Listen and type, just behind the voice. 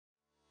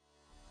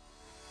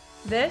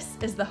This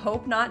is the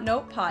Hope Not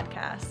Note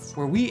podcast,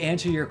 where we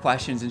answer your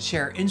questions and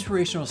share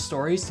inspirational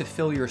stories to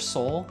fill your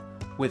soul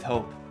with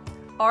hope.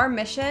 Our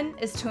mission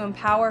is to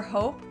empower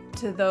hope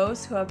to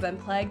those who have been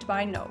plagued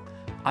by nope.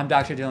 I'm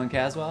Dr. Dylan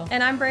Caswell.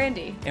 And I'm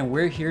Brandy. And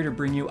we're here to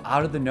bring you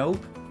out of the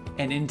nope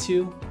and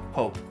into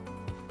hope.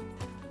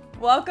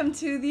 Welcome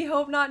to the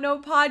Hope Not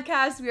Note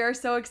podcast. We are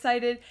so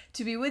excited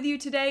to be with you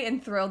today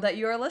and thrilled that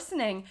you are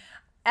listening.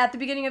 At the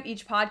beginning of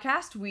each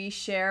podcast, we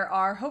share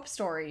our hope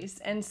stories.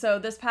 And so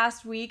this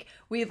past week,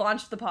 we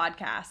launched the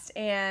podcast.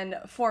 And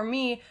for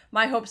me,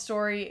 my hope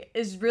story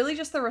is really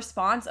just the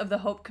response of the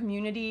hope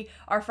community,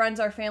 our friends,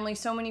 our family,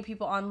 so many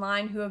people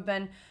online who have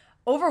been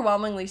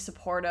overwhelmingly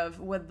supportive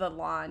with the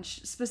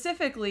launch.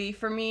 Specifically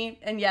for me,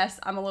 and yes,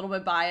 I'm a little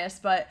bit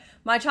biased, but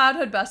my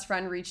childhood best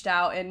friend reached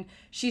out and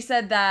she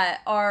said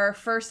that our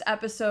first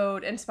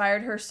episode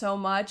inspired her so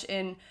much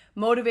and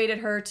motivated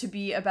her to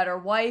be a better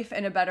wife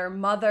and a better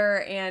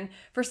mother. And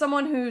for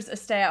someone who's a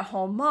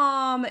stay-at-home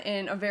mom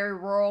in a very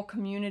rural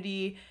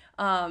community,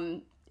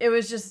 it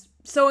was just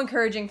so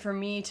encouraging for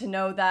me to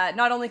know that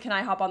not only can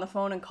I hop on the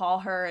phone and call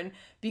her and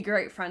be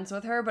great friends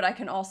with her, but I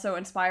can also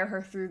inspire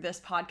her through this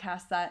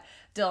podcast that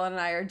Dylan and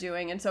I are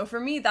doing. And so for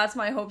me, that's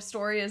my hope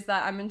story, is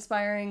that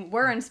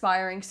we're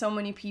inspiring so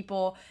many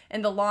people,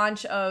 and the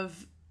launch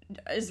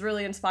is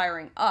really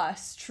inspiring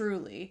us,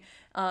 truly.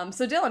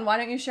 So Dylan, why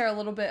don't you share a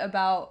little bit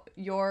about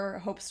your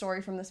hope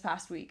story from this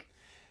past week?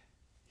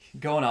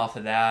 Going off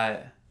of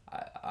that,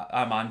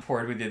 I'm on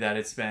board with you that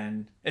it's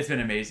been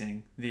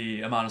amazing,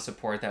 the amount of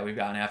support that we've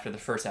gotten after the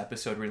first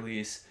episode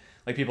release.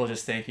 Like, people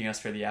just thanking us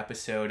for the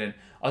episode and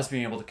us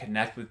being able to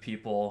connect with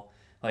people.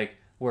 Like,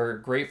 we're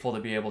grateful to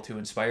be able to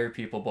inspire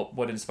people, but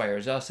what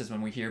inspires us is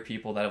when we hear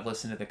people that have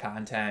listened to the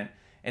content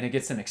and it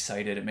gets them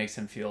excited. It makes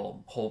them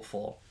feel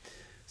hopeful.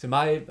 So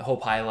my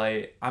hope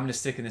highlight, I'm going to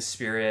stick in the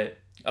spirit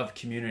of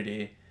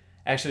community,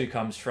 actually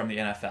comes from the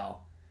NFL.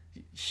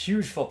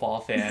 Huge football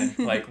fan,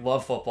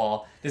 love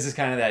football. This is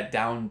kind of that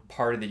down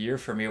part of the year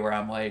for me where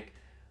I'm like,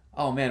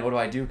 oh man, what do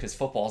I do? Because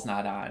football's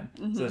not on.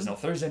 Mm-hmm. So there's no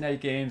Thursday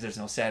night games. There's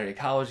no Saturday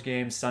college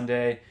games,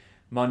 Sunday,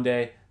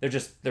 Monday. They're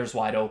just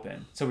wide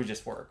open. So we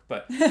just work.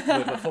 But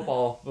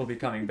football will be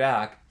coming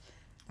back.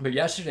 But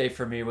yesterday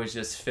for me was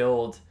just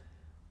filled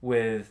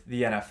with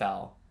the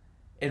NFL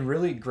and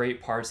really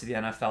great parts of the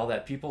NFL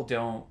that people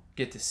don't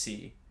get to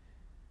see.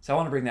 So I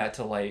want to bring that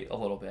to light a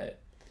little bit.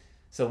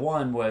 So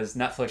one was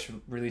Netflix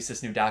released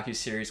this new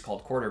docuseries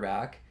called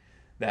Quarterback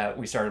that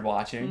we started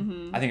watching.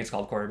 Mm-hmm. I think it's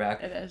called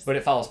Quarterback. It is. But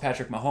it follows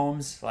Patrick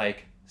Mahomes,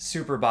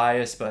 super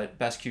biased, but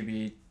best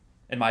QB,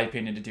 in my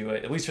opinion, to do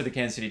it, at least for the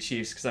Kansas City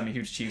Chiefs, because I'm a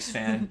huge Chiefs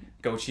fan.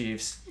 Go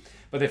Chiefs.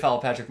 But they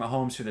follow Patrick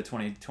Mahomes through the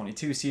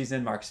 2022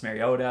 season, Marcus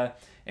Mariota,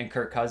 and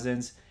Kirk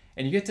Cousins.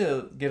 And you get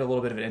to get a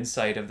little bit of an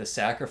insight of the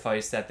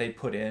sacrifice that they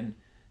put in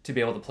to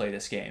be able to play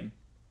this game.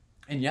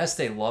 And yes,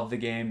 they love the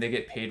game. They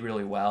get paid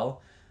really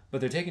well. But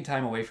they're taking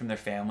time away from their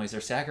families.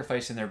 They're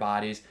sacrificing their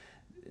bodies.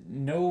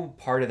 No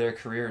part of their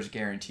career is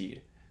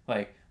guaranteed.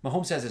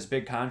 Mahomes has this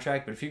big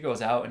contract, but if he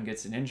goes out and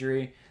gets an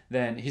injury,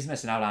 then he's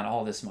missing out on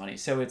all this money.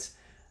 So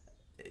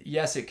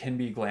yes, it can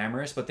be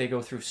glamorous, but they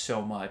go through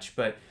so much.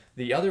 But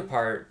the other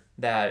part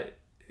that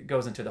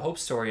goes into the hope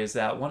story is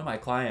that one of my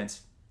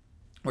clients,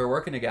 we were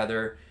working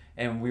together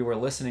and we were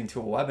listening to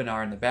a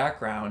webinar in the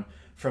background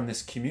from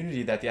this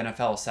community that the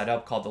NFL set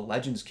up called the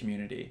Legends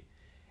Community.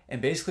 And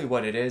basically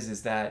what it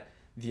is that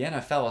the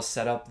NFL has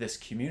set up this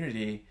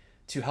community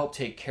to help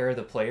take care of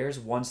the players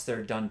once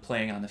they're done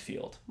playing on the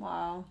field.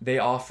 Wow. They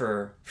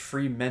offer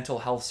free mental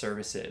health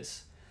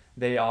services.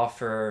 They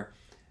offer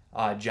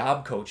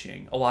job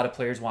coaching. A lot of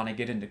players want to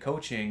get into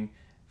coaching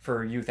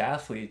for youth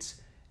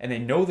athletes, and they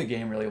know the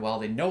game really well.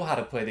 They know how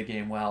to play the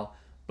game well,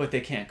 but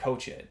they can't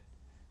coach it.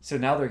 So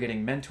now they're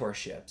getting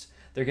mentorships.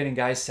 They're getting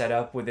guys set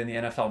up within the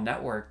NFL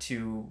network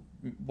to,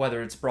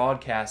 whether it's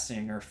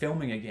broadcasting or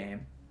filming a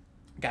game,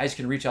 guys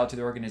can reach out to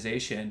the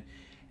organization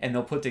and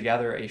they'll put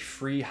together a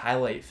free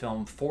highlight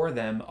film for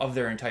them of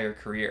their entire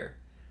career.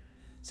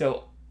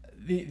 So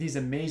these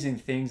amazing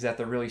things that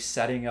they're really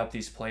setting up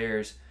these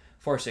players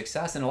for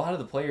success. And a lot of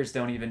the players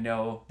don't even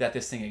know that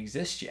this thing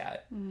exists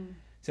yet. Mm.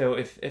 So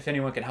if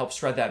anyone can help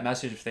spread that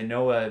message, if they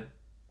know a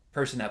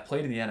person that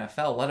played in the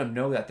NFL, let them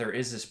know that there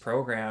is this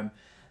program,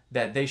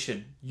 that they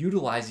should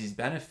utilize these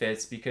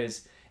benefits,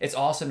 because it's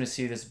awesome to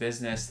see this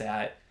business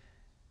that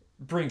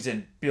brings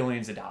in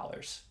billions of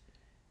dollars.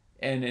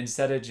 And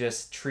instead of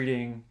just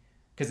treating,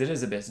 because it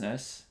is a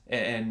business,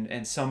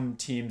 and some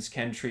teams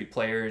can treat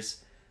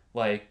players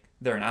like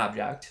they're an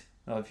object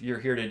of, you're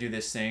here to do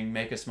this thing,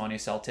 make us money,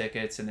 sell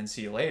tickets, and then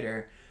see you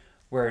later.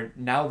 Where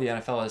now the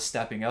NFL is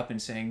stepping up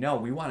and saying, no,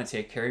 we want to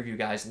take care of you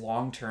guys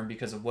long term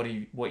because of what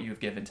you've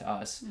given to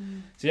us. Mm-hmm.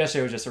 So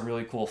yesterday was just a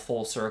really cool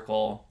full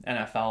circle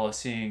NFL of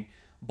seeing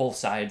both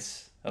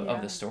sides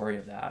of the story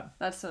of that.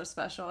 That's so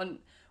special. And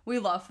we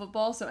love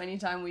football, so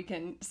anytime we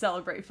can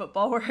celebrate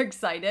football, we're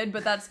excited.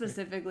 But that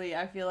specifically,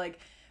 I feel like,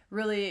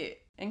 really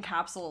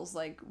encapsulates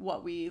like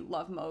what we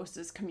love most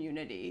is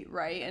community,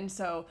 right? And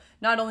so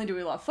not only do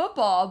we love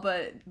football,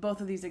 but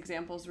both of these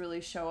examples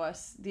really show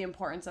us the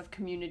importance of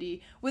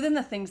community within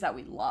the things that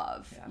we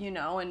love, you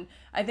know? And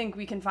I think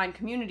we can find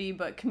community,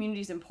 but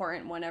community is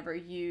important whenever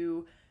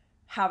you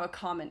have a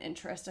common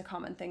interest, a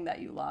common thing that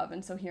you love.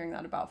 And so hearing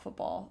that about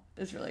football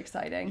is really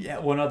exciting. Yeah,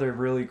 one other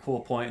really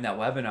cool point in that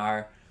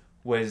webinar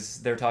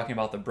was they're talking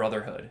about the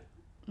brotherhood.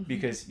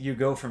 Because you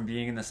go from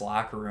being in this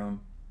locker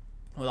room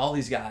with all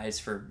these guys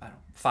for, I don't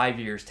know, 5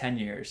 years, 10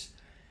 years.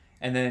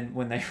 And then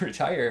when they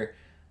retire,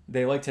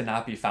 they like to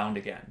not be found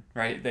again,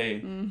 right?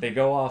 They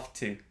go off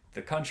to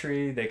the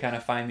country. They kind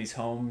of find these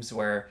homes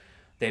where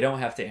they don't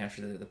have to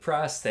answer to the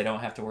press. They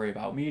don't have to worry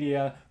about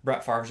media.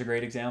 Brett Favre's a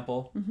great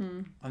example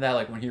of that.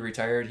 Like when he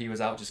retired, he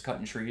was out just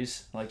cutting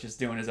trees, like just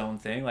doing his own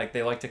thing. Like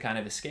they like to kind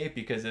of escape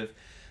because of,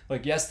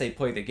 like, yes, they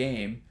play the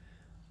game,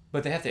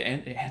 but they have to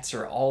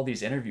answer all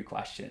these interview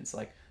questions.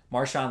 Like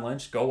Marshawn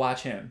Lynch, go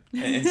watch him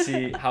and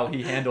see how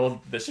he handled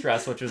the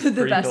stress, which was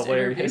pretty best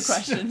hilarious. Interview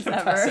questions the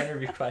ever. Best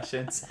interview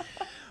questions.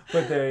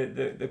 But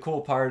the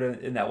cool part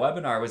in that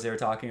webinar was they were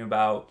talking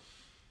about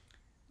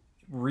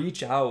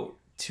reach out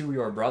to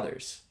your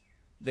brothers.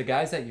 The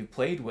guys that you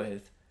played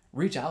with,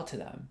 reach out to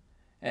them.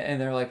 And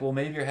they're like, well,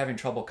 maybe you're having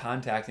trouble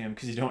contacting them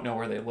because you don't know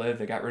where they live.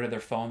 They got rid of their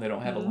phone. They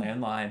don't have a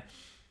landline.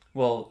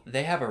 Well,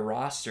 they have a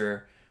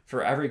roster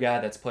for every guy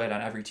that's played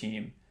on every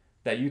team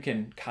that you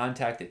can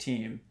contact the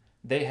team.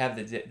 They have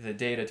the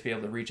data to be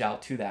able to reach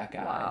out to that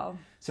guy. Wow.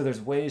 So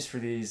there's ways for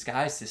these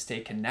guys to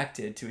stay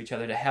connected to each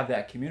other, to have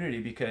that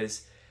community,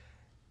 because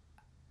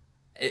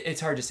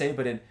it's hard to say,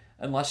 but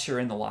unless you're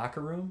in the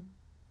locker room,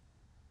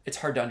 it's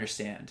hard to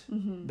understand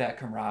that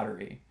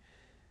camaraderie.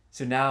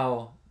 So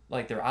now,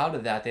 like, they're out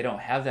of that. They don't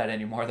have that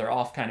anymore. They're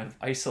off kind of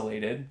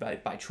isolated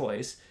by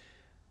choice.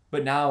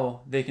 But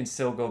now they can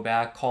still go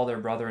back, call their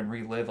brother, and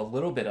relive a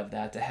little bit of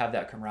that to have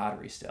that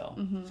camaraderie still.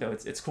 So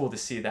it's cool to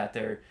see that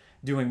they're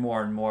doing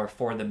more and more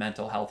for the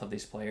mental health of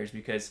these players,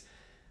 because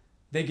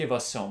they give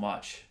us so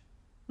much.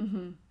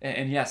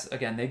 And yes,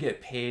 again, they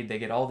get paid, they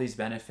get all these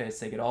benefits,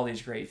 they get all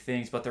these great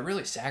things, but they're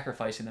really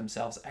sacrificing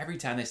themselves every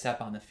time they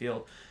step on the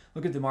field.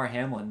 Look at Damar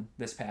Hamlin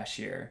this past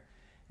year,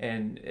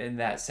 and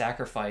that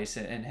sacrifice,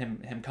 and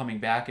him coming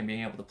back and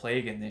being able to play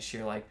again this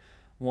year. Like,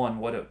 one,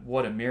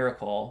 what a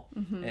miracle,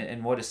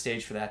 and what a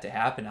stage for that to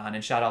happen on.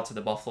 And shout out to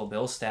the Buffalo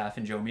Bills staff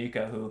and Joe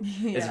Mika, who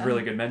is a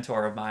really good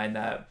mentor of mine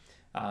that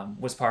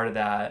was part of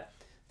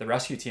the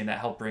rescue team that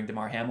helped bring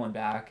Damar Hamlin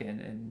back.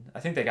 And I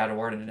think they got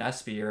awarded an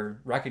ESPY or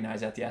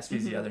recognized at the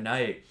ESPYs the other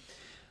night.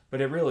 But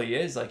it really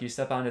is like you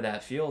step onto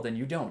that field and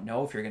you don't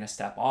know if you're going to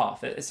step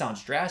off. It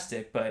sounds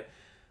drastic, but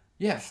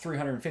you have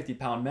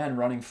 350-pound men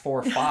running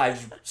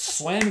 4.5s,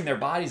 slamming their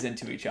bodies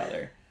into each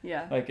other.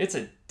 Yeah. Like, it's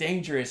a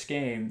dangerous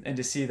game. And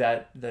to see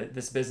that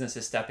this business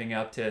is stepping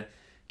up to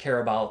care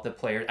about the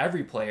player,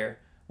 every player,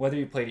 whether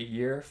you played a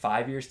year,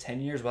 5 years,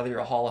 10 years, whether you're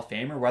a Hall of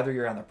Famer, whether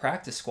you're on the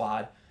practice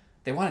squad,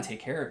 they want to take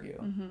care of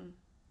you.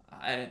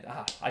 I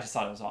just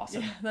thought it was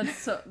awesome.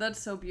 Yeah,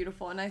 that's so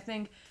beautiful. And I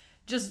think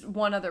just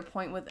one other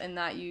point within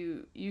that,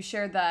 you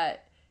shared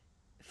that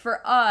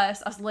for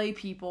us lay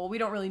people, we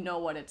don't really know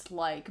what it's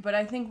like, but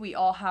I think we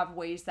all have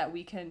ways that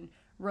we can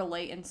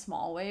relate in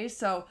small ways.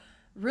 So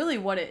really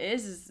what it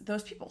is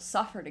those people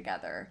suffer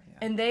together,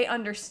 and they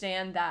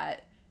understand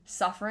that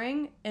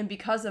suffering, and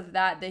because of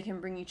that, they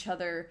can bring each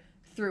other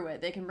through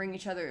it. They can bring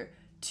each other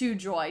to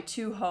joy,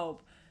 to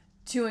hope,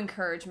 to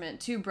encouragement,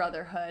 to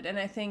brotherhood. And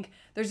I think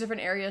there's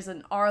different areas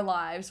in our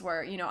lives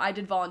where, you know, I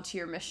did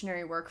volunteer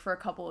missionary work for a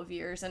couple of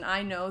years, and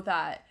I know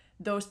that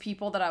those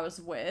people that I was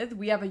with,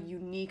 we have a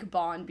unique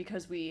bond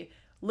because we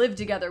lived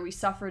together, we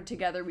suffered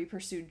together, we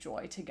pursued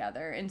joy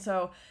together. And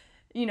so,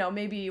 you know,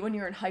 maybe when you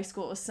were in high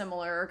school it was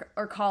similar,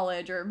 or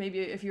college, or maybe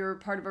if you were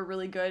part of a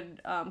really good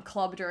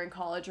club during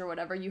college or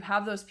whatever, you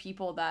have those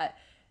people that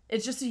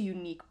it's just a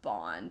unique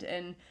bond.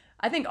 And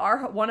I think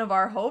one of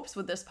our hopes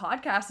with this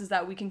podcast is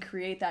that we can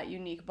create that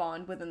unique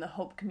bond within the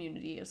Hope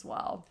community as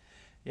well.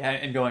 Yeah,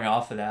 and going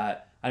off of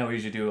that, I know we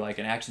usually do like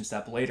an action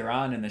step later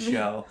on in the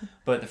show,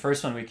 but the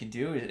first one we can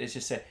do is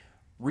just say,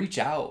 reach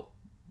out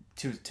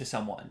to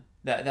someone,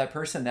 that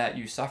person that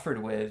you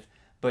suffered with,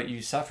 but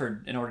you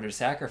suffered in order to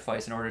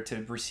sacrifice, in order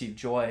to receive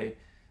joy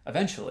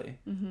eventually.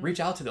 Reach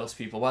out to those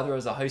people, whether it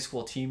was a high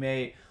school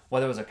teammate,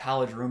 whether it was a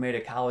college roommate,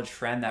 a college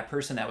friend, that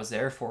person that was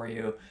there for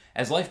you.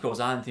 As life goes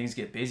on, things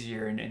get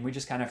busier, and we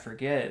just kind of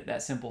forget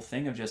that simple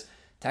thing of just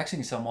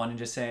texting someone and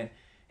just saying,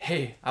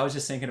 hey, I was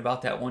just thinking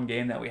about that one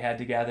game that we had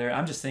together.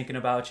 I'm just thinking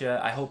about you.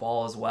 I hope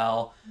all is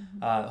well.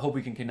 Hope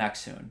we can connect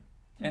soon.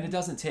 And it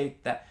doesn't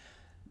take that.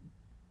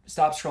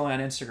 Stop scrolling on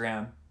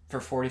Instagram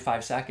for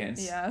 45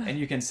 seconds and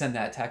you can send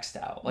that text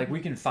out. Like, we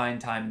can find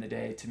time in the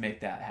day to make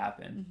that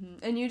happen.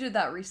 And you did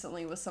that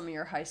recently with some of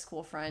your high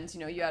school friends.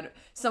 You know, you had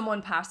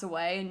someone pass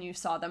away and you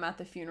saw them at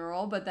the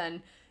funeral, but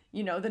then,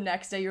 you know, the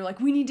next day you're like,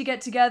 we need to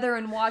get together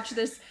and watch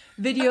this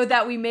video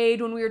that we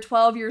made when we were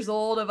 12 years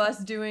old of us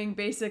doing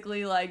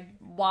basically like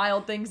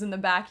wild things in the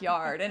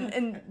backyard.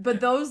 But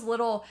those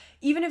little,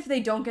 even if they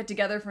don't get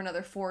together for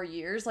another 4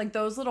 years, like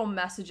those little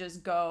messages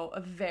go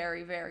a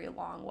very, very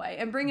long way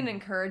and bring an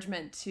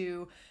encouragement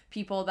to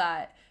people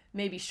that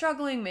may be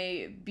struggling,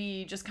 may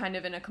be just kind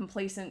of in a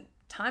complacent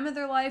time of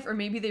their life, or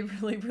maybe they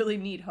really, really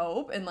need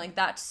hope. And like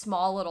that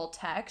small little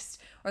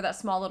text or that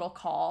small little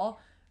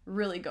call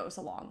really goes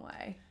a long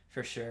way.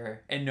 For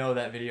sure. And no,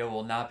 that video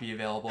will not be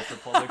available for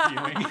public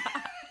viewing.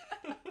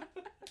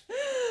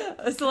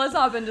 So let's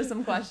hop into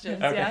some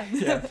questions. Okay.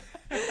 Yeah.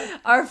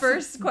 Our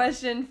first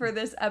question for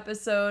this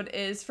episode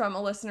is from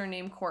a listener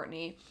named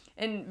Courtney.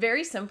 And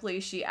very simply,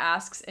 she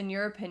asks, in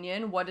your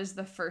opinion, what is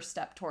the first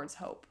step towards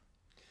hope?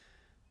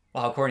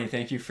 Wow, Courtney,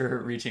 thank you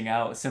for reaching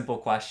out. Simple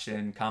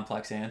question,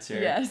 complex answer.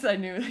 Yes, I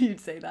knew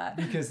you'd say that.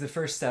 Because the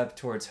first step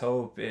towards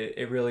hope,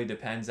 it really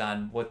depends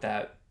on what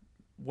that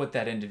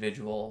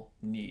individual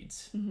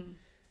needs. Mm-hmm.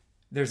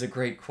 There's a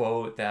great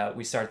quote that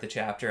we start the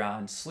chapter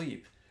on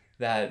sleep,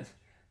 that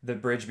the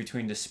bridge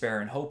between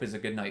despair and hope is a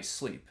good night's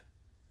sleep.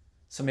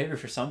 So maybe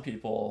for some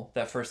people,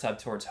 that first step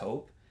towards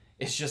hope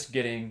is just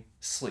getting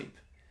sleep,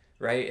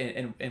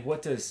 right? And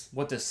what does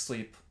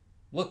sleep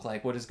look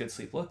like? What does good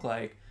sleep look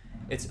like?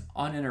 It's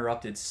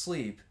uninterrupted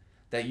sleep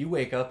that you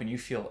wake up and you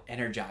feel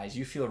energized,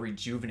 you feel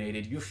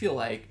rejuvenated, you feel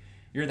like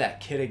you're that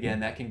kid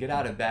again that can get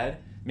out of bed,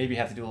 maybe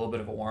have to do a little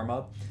bit of a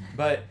warm-up,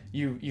 but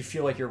you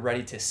feel like you're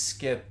ready to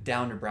skip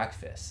down to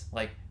breakfast.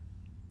 Like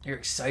you're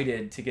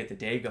excited to get the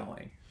day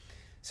going.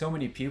 So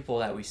many people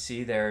that we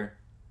see they're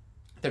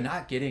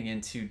not getting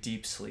into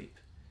deep sleep.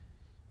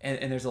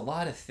 And there's a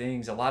lot of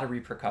things, a lot of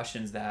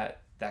repercussions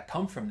that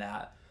come from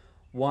that.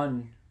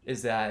 One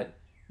is that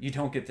you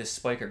don't get this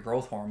spike of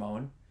growth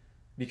hormone,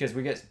 because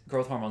we get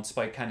growth hormone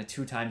spike kind of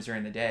 2 times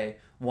during the day.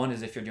 One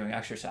is if you're doing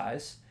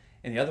exercise,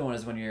 and the other one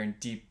is when you're in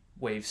deep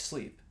wave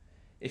sleep.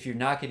 If you're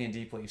not getting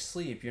deep wave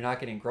sleep, you're not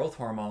getting growth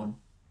hormone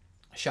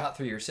shot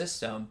through your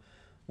system,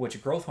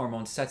 which growth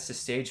hormone sets the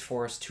stage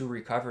for us to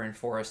recover and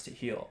for us to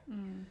heal.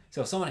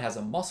 So if someone has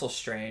a muscle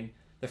strain,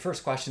 the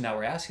first question that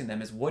we're asking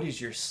them is, what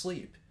is your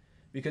sleep?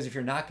 Because if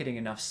you're not getting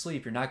enough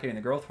sleep, you're not getting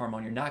the growth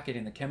hormone, you're not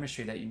getting the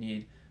chemistry that you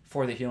need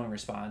for the healing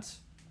response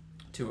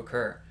to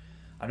occur.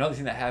 Another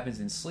thing that happens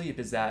in sleep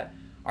is that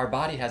our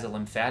body has a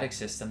lymphatic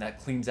system that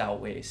cleans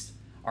out waste.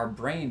 Our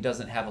brain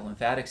doesn't have a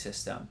lymphatic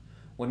system.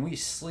 When we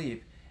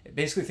sleep,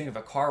 basically think of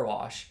a car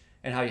wash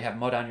and how you have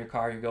mud on your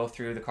car, you go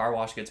through, the car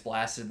wash gets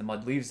blasted, the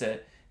mud leaves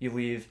it. You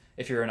leave,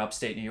 if you're in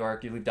upstate New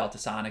York, you leave Delta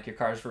Sonic, your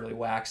car's really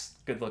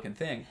waxed, good looking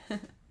thing.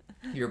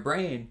 Your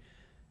brain,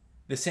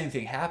 the same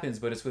thing happens,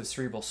 but it's with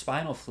cerebral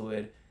spinal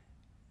fluid,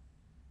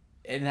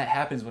 and that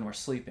happens when we're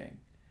sleeping.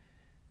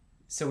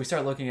 So we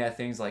start looking at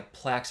things like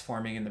plaques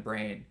forming in the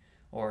brain,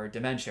 or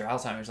dementia, or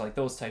Alzheimer's, like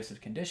those types of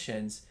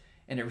conditions,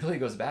 and it really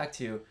goes back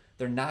to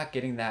they're not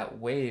getting that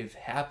wave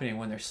happening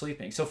when they're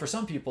sleeping. So for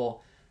some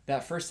people,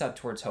 that first step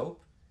towards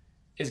hope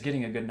is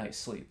getting a good night's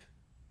sleep.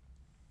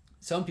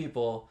 Some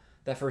people,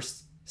 that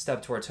first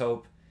step towards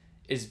hope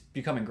is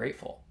becoming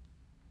grateful.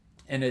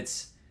 And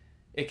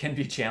it can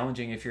be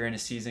challenging if you're in a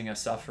season of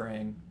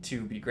suffering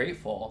to be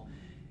grateful,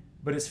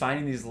 but it's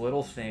finding these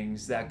little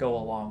things that go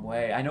a long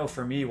way. I know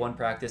for me, one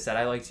practice that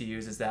I like to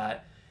use is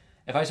that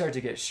if I start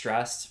to get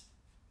stressed,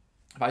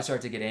 if I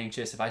start to get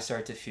anxious, if I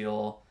start to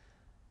feel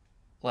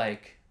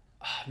like,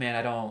 oh, man,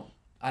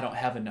 I don't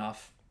have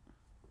enough,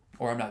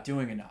 or I'm not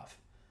doing enough,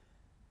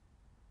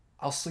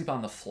 I'll sleep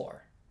on the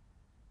floor.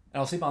 And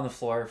I'll sleep on the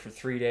floor for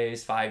 3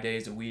 days, 5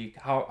 days, a week,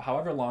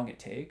 however long it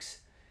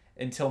takes,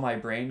 until my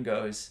brain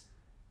goes,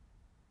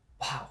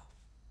 wow,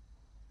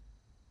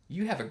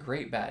 you have a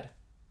great bed.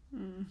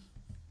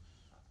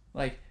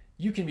 Like,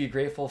 you can be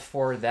grateful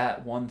for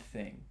that one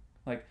thing.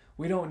 Like,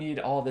 we don't need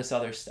all this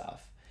other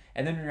stuff.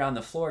 And then when you're on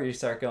the floor, you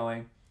start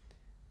going,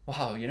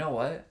 wow, you know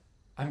what?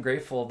 I'm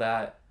grateful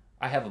that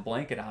I have a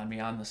blanket on me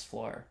on this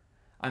floor.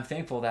 I'm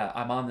thankful that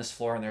I'm on this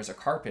floor and there's a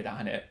carpet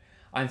on it.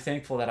 I'm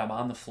thankful that I'm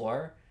on the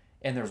floor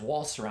and there's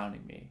walls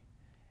surrounding me.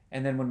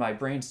 And then when my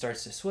brain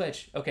starts to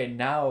switch, okay,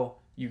 now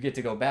you get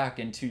to go back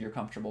into your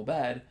comfortable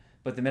bed.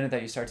 But the minute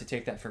that you start to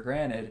take that for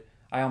granted,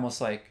 I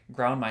almost like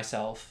ground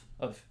myself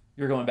of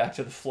you're going back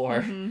to the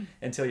floor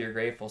until you're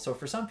grateful. So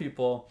for some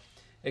people,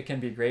 it can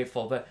be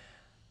grateful. But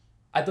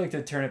I'd like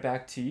to turn it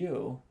back to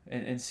you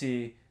and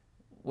see,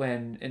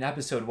 when in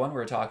episode 1 we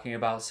were talking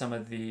about some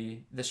of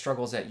the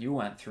struggles that you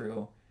went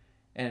through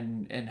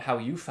and how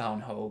you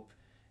found hope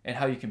and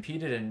how you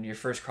competed in your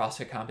first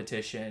CrossFit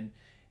competition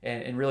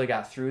and really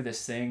got through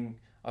this thing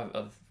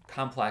of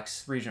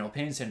complex regional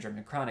pain syndrome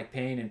and chronic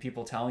pain and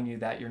people telling you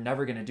that you're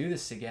never going to do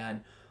this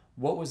again.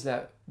 What was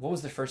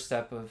the first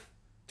step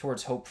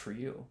towards hope for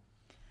you?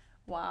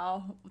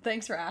 Wow.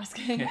 Thanks for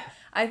asking. Yeah.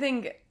 I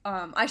think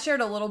I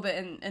shared a little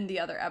bit in the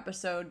other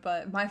episode,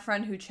 but my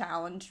friend who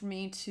challenged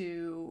me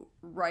to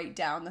write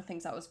down the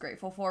things I was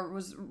grateful for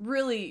was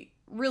really,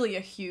 really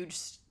a huge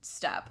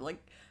step. Like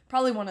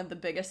probably one of the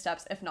biggest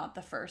steps, if not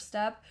the first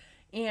step.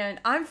 And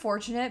I'm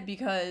fortunate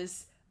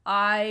because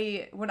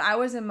when I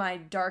was in my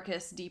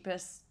darkest,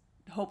 deepest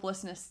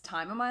hopelessness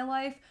time of my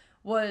life,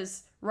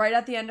 was right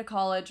at the end of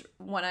college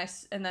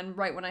and then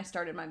right when I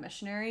started my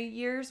missionary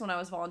years when I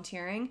was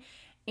volunteering.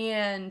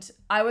 And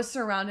I was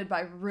surrounded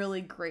by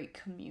really great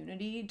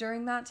community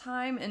during that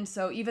time. And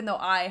so even though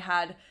I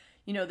had,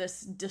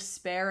 this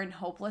despair and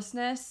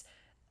hopelessness,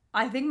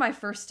 I think my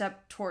first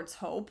step towards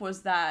hope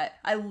was that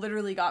I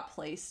literally got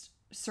placed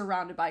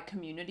surrounded by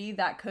community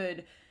that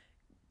could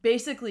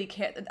basically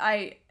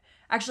I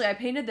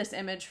painted this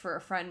image for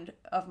a friend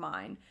of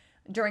mine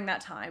during that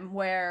time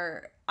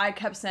where I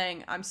kept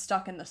saying I'm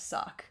stuck in the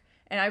suck.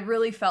 And I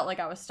really felt like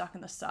I was stuck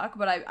in the suck,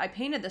 but I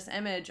painted this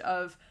image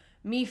of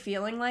me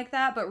feeling like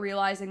that, but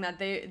realizing that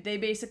they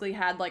basically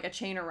had like a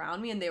chain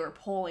around me and they were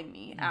pulling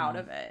me out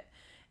of it.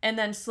 And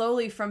then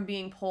slowly from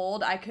being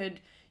pulled, I could,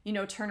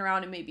 turn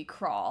around and maybe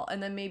crawl.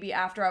 And then maybe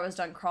after I was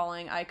done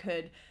crawling, I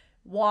could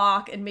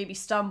walk and maybe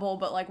stumble,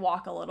 but like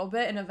walk a little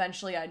bit. And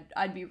eventually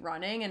I'd be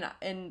running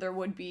and there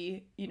would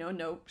be,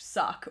 no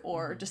suck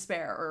or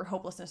despair or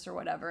hopelessness or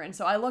whatever. And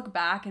so I look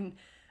back and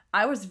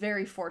I was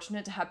very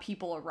fortunate to have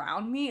people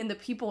around me, and the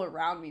people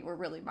around me were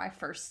really my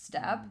first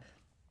step.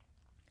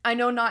 I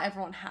know not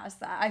everyone has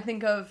that.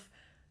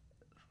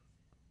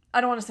 I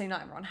don't want to say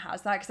not everyone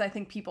has that because I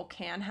think people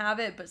can have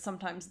it, but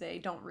sometimes they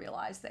don't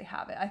realize they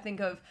have it. I think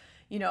of,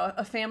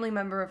 a family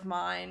member of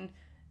mine,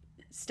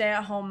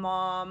 stay-at-home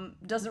mom,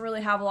 doesn't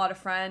really have a lot of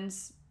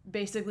friends,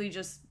 basically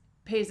just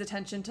pays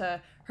attention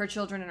to her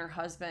children and her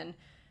husband.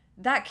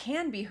 That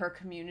can be her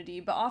community,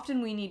 but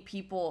often we need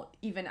people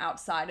even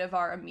outside of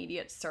our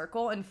immediate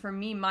circle. And for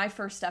me, my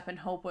first step in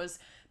hope was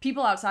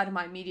people outside of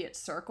my immediate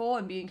circle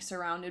and being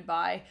surrounded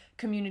by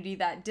community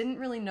that didn't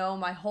really know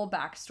my whole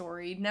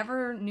backstory,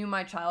 never knew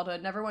my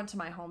childhood, never went to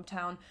my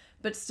hometown,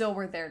 but still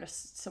were there to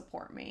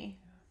support me.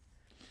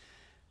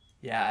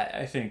 Yeah,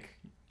 I think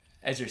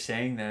as you're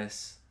saying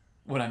this,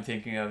 what I'm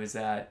thinking of is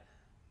that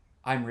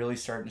I'm really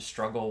starting to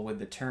struggle with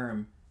the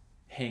term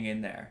hang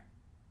in there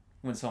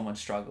when someone's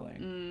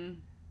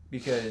struggling.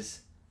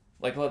 Because,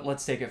 like,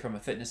 let's take it from a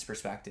fitness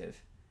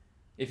perspective.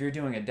 If you're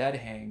doing a dead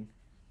hang,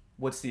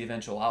 what's the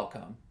eventual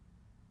outcome?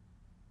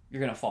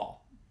 You're going to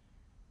fall.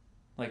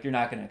 Like, you're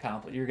not going to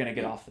accomplish, you're going to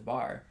get off the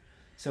bar.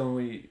 So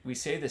when we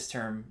say this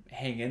term,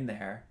 hang in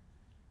there,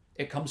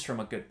 it comes from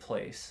a good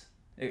place.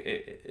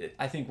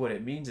 I think what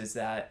it means is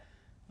that,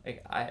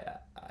 like,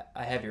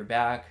 I have your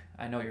back.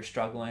 I know you're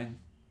struggling.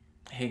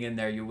 Hang in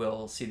there. You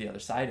will see the other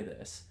side of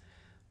this.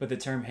 But the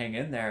term hang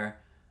in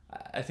there,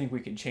 I think we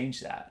can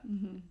change that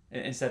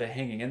instead of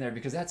hanging in there,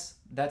 because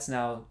that's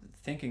now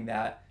thinking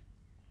that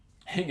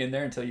hang in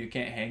there until you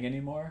can't hang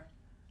anymore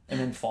and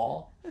then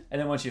fall.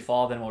 And then once you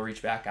fall, then we'll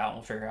reach back out and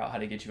we'll figure out how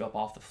to get you up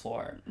off the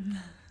floor.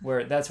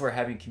 That's where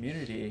having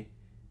community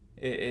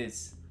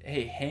is,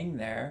 hey, hang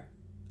there.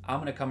 I'm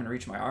going to come and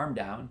reach my arm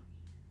down.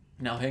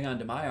 Now hang on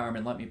to my arm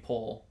and let me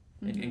pull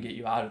and get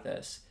you out of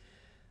this.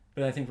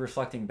 But I think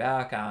reflecting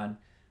back on,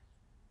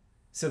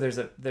 so there's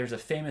a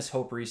famous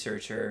hope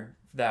researcher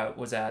that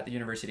was at the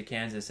University of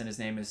Kansas, and his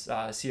name is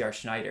C.R.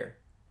 Schneider.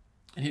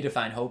 And he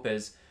defined hope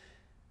as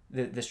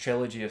this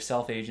trilogy of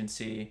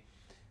self-agency,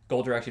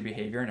 goal-directed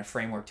behavior, and a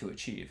framework to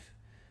achieve.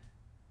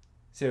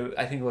 So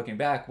I think looking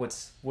back,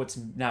 what's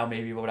now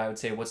maybe what I would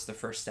say, what's the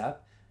first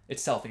step?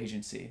 It's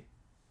self-agency.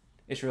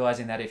 It's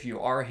realizing that if you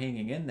are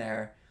hanging in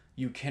there,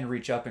 you can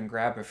reach up and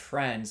grab a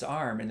friend's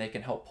arm and they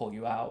can help pull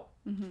you out.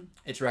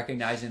 It's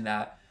recognizing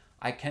that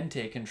I can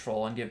take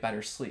control and get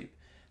better sleep.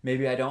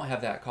 Maybe I don't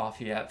have that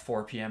coffee at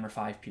 4 p.m. or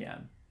 5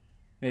 p.m.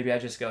 Maybe I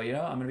just go, I'm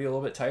going to be a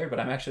little bit tired, but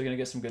I'm actually going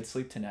to get some good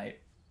sleep tonight.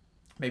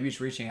 Maybe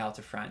it's reaching out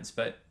to friends.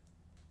 But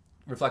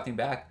reflecting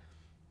back,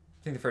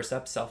 I think the first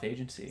step is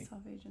self-agency.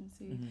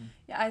 Self-agency.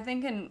 Yeah, I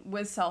think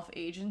with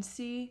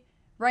self-agency,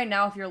 right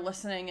now, if you're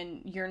listening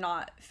and you're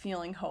not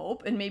feeling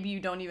hope, and maybe you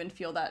don't even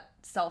feel that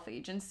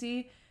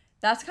self-agency,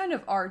 that's kind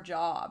of our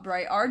job,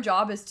 right? Our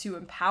job is to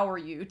empower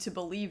you to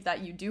believe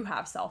that you do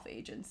have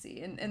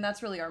self-agency. And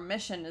that's really our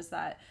mission, is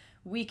that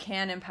we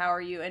can empower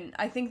you. And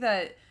I think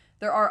that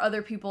there are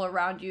other people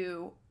around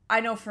you. I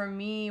know for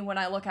me, when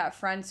I look at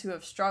friends who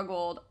have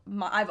struggled,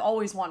 I've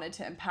always wanted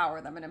to empower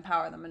them and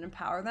empower them and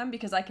empower them,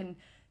 because I can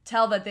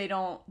tell that they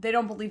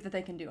don't believe that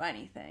they can do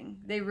anything.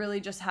 They really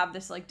just have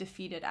this like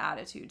defeated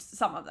attitude.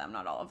 Some of them,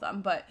 not all of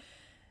them, but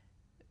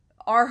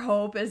our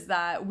hope is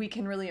that we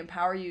can really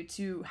empower you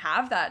to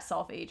have that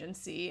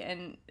self-agency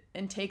and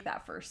take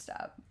that first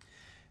step.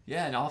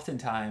 Yeah, and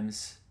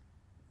oftentimes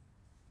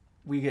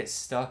we get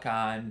stuck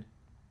on,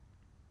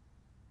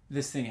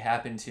 this thing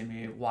happened to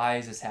me. Why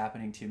is this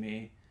happening to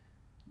me?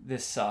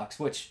 This sucks,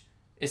 which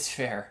is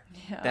fair.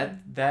 Yeah.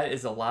 That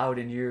is allowed,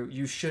 and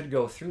you should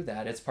go through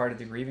that. It's part of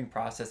the grieving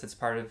process. It's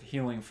part of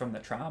healing from the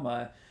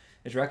trauma,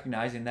 is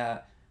recognizing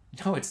that,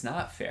 no, it's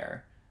not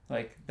fair.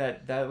 Like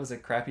that was a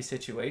crappy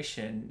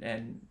situation,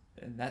 and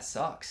that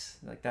sucks.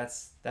 Like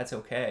that's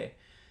okay.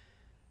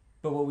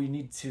 But what we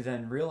need to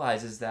then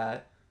realize is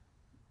that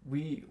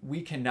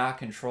we cannot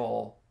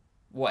control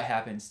what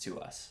happens to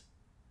us.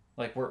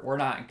 Like we're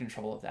not in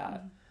control of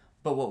that.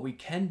 But what we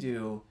can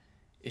do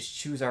is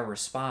choose our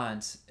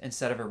response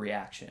instead of a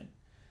reaction.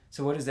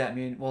 So what does that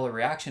mean? Well, a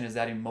reaction is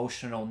that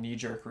emotional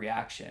knee-jerk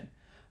reaction.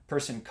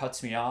 person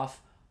cuts me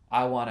off,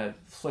 I want to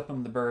flip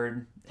them the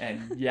bird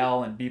and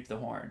yell and beep the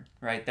horn,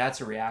 right?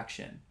 That's a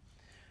reaction.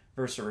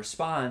 Versus a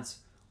response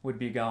would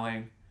be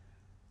going,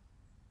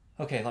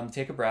 okay, let me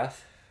take a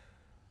breath.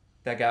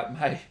 That got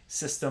my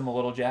system a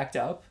little jacked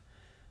up,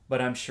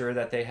 but I'm sure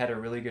that they had a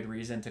really good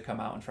reason to come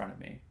out in front of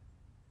me.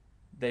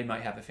 They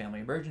might have a family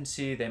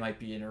emergency, they might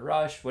be in a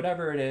rush,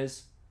 whatever it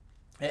is,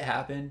 it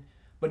happened,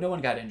 but no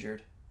one got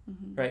injured,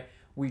 right?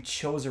 We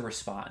chose a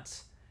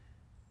response.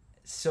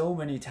 So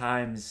many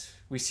times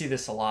we see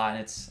this a lot,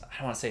 and I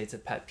don't want to say it's a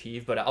pet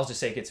peeve, but I'll just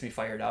say it gets me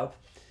fired up.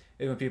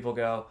 And when people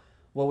go,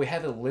 well, we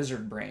have a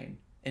lizard brain,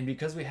 and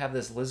because we have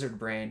this lizard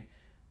brain,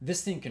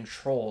 this thing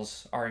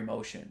controls our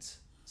emotions.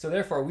 So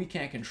therefore, we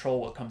can't control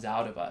what comes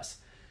out of us.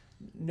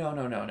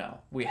 No.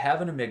 We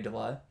have an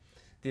amygdala.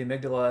 The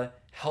amygdala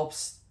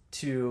helps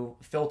to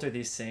filter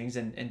these things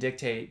and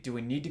dictate, do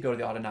we need to go to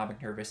the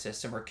autonomic nervous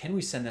system, or can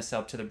we send this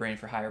up to the brain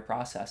for higher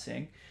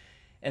processing?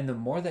 And the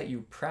more that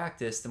you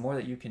practice, the more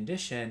that you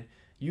condition,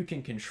 you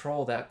can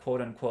control that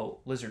quote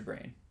unquote lizard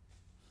brain.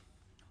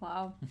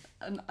 Wow.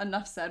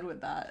 Enough said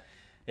with that.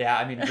 Yeah,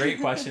 I mean, great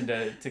question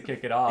to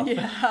kick it off.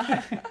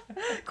 Yeah.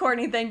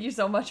 Courtney, thank you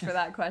so much for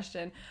that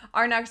question.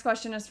 Our next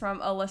question is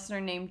from a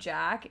listener named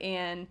Jack,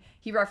 and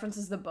he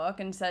references the book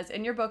and says,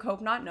 in your book,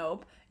 Hope Not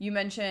Nope, you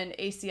mentioned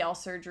ACL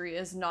surgery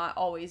is not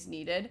always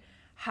needed.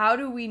 How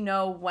do we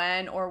know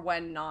when or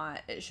when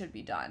not it should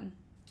be done?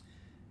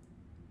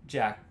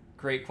 Jack,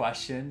 great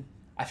question.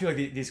 I feel like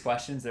these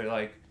questions,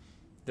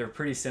 they're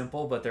pretty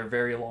simple, but they're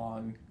very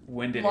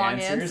long-winded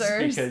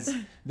answers because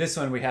this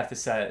one we have to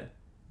set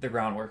the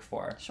groundwork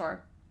for.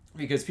 Sure.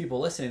 Because people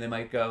listening, they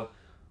might go,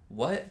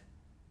 what?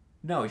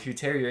 No, if you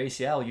tear your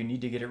ACL, you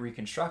need to get it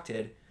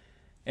reconstructed.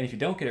 And if you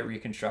don't get it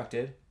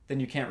reconstructed, then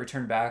you can't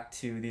return back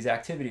to these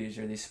activities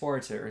or these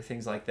sports or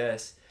things like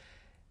this.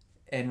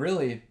 And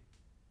really,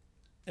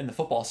 in the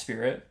football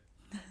spirit,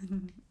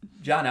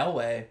 John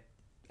Elway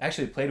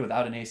actually played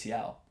without an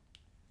ACL.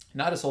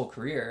 Not his whole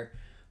career,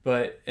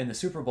 but in the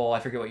Super Bowl, I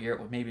forget what year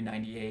it was, maybe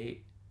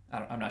 98.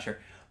 I'm not sure.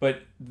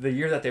 But the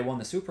year that they won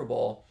the Super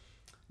Bowl,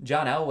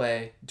 John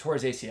Elway tore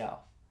his ACL.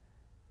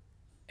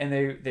 And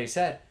they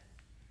said,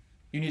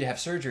 you need to have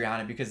surgery on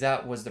it because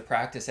that was the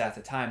practice at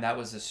the time. That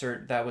was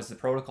the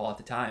protocol at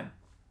the time.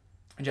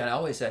 And John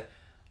Elway said,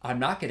 I'm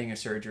not getting a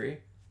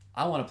surgery.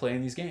 I want to play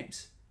in these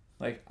games.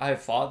 Like, I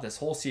have fought this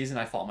whole season.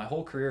 I fought my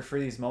whole career for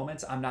these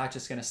moments. I'm not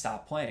just going to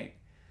stop playing.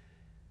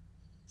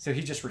 So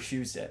he just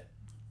refused it.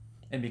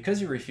 And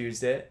because he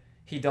refused it,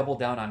 he doubled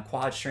down on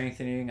quad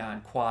strengthening,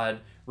 on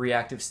quad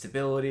reactive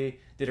stability,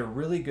 did a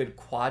really good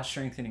quad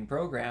strengthening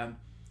program,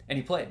 and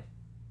he played.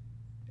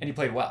 And he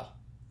played well.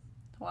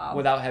 Wow.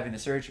 Without having the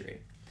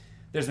surgery.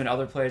 There's been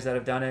other players that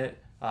have done it.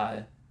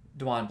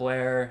 DeJuan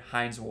Blair,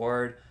 Hines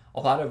Ward,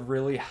 a lot of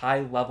really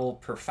high-level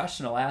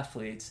professional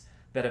athletes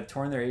that have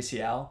torn their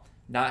ACL,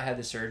 not had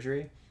the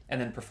surgery,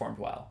 and then performed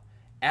well.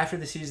 After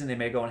the season, they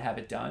may go and have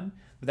it done,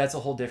 but that's a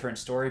whole different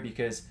story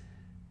because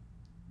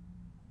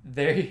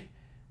they're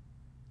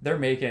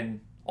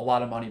making a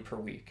lot of money per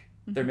week.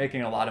 They're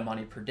making a lot of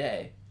money per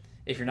day.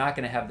 If you're not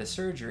going to have the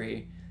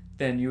surgery,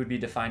 then you would be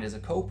defined as a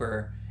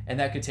coper, and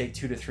that could take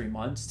 2 to 3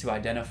 months to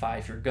identify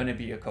if you're going to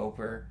be a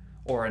coper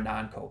or a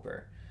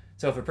non-coper.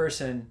 So if a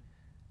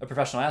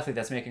professional athlete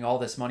that's making all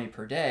this money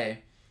per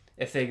day,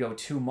 if they go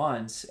 2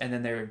 months and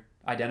then they're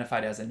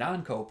identified as a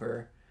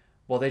non-coper,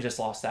 well, they just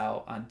lost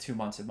out on 2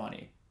 months of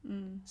money.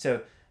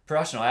 So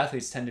professional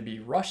athletes tend to be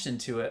rushed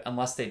into it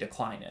unless they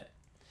decline it.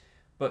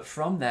 But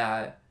from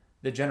that,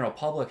 the general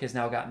public has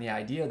now gotten the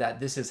idea that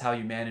this is how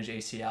you manage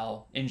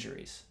ACL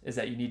injuries, is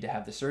that you need to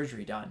have the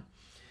surgery done.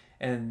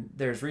 And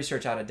there's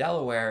research out of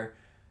Delaware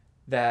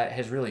that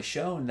has really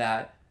shown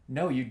that,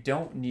 no, you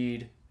don't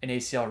need an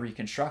ACL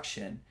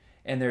reconstruction.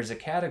 And there's a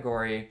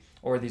category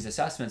or these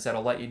assessments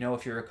that'll let you know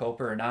if you're a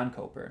coper or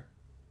non-coper.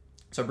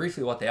 So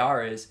briefly what they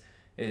are is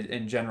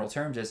in general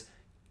terms, is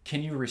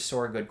can you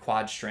restore good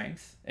quad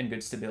strength and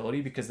good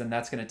stability? Because then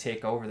that's going to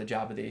take over the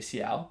job of the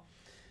ACL.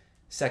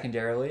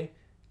 Secondarily,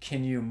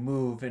 can you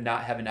move and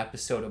not have an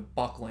episode of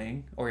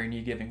buckling or your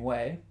knee giving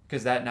way?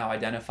 Because that now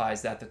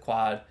identifies that the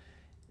quad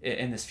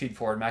in this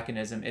feed-forward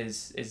mechanism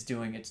is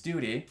doing its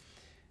duty.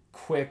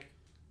 Quick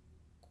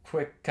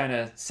kind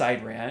of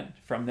side rant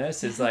from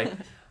this is like,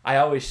 I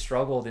always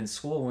struggled in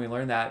school when we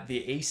learned that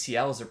the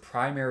ACL is a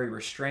primary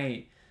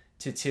restraint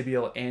to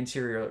tibial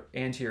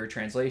anterior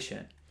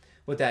translation.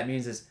 What that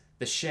means is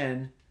the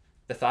shin,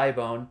 the thigh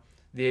bone,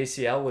 the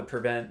ACL would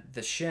prevent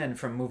the shin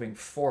from moving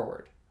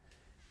forward.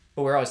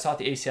 But we're always taught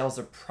the ACL is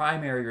the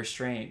primary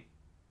restraint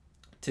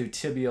to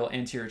tibial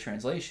anterior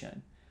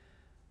translation.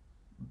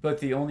 But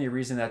the only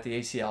reason that the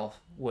ACL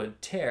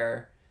would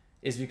tear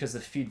is because the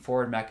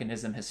feed-forward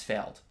mechanism has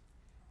failed.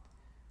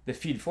 The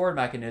feed-forward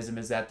mechanism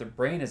is that the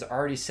brain has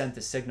already sent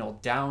the signal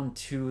down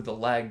to the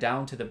leg,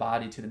 down to the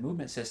body, to the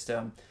movement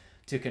system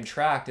to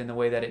contract in the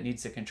way that it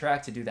needs to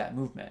contract to do that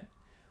movement.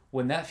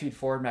 When that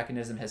feed-forward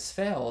mechanism has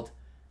failed,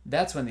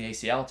 that's when the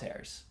ACL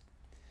tears.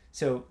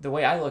 So the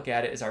way I look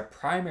at it is our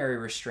primary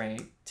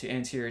restraint to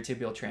anterior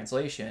tibial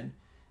translation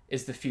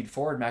is the feed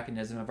forward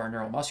mechanism of our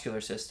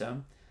neuromuscular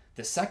system.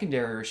 The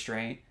secondary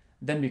restraint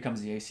then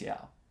becomes the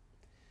ACL.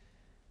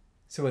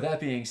 So with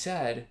that being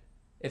said,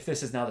 if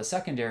this is now the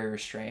secondary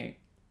restraint,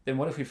 then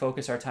what if we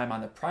focus our time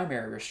on the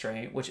primary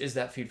restraint, which is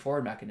that feed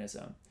forward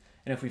mechanism?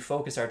 And if we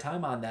focus our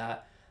time on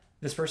that,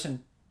 this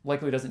person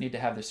likely doesn't need to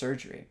have the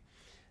surgery.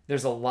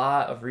 There's a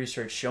lot of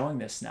research showing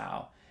this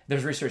now.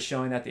 There's research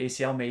showing that the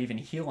ACL may even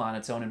heal on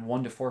its own in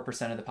 1 to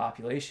 4% of the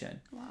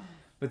population. Wow.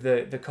 With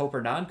the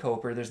COPR,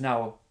 non-COPR, there's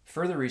now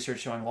further research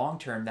showing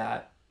long-term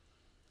that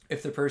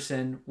if the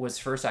person was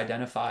first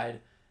identified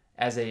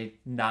as a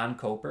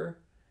non-COPR,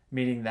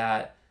 meaning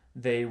that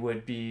they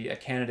would be a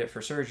candidate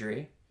for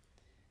surgery,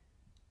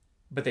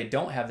 but they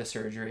don't have the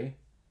surgery,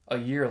 a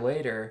year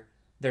later,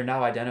 they're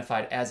now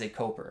identified as a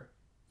COPR.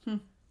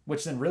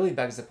 Which then really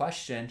begs the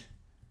question,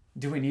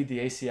 do we need the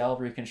ACL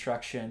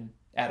reconstruction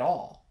at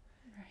all?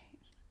 Right.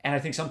 And I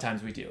think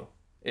sometimes we do.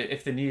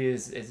 If the knee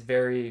is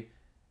very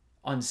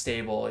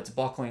unstable, it's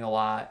buckling a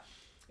lot,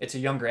 it's a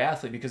younger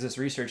athlete, because this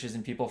research is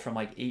in people from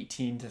like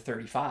 18 to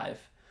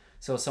 35.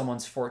 So if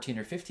someone's 14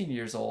 or 15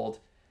 years old,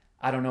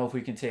 I don't know if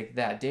we can take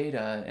that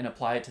data and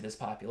apply it to this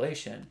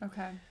population.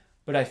 Okay.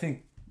 But I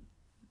think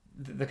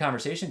the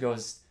conversation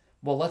goes,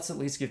 well, let's at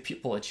least give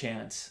people a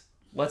chance.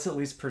 Let's at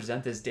least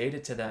present this data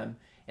to them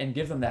and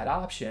give them that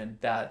option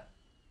that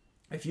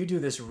if you do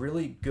this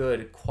really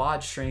good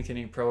quad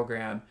strengthening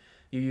program,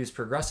 you use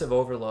progressive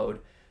overload,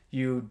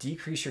 you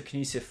decrease your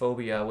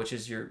kinesiophobia, which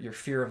is your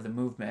fear of the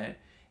movement,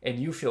 and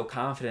you feel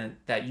confident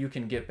that you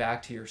can get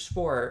back to your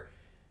sport,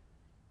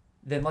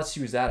 then let's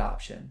use that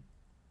option.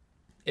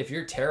 If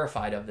you're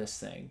terrified of this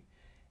thing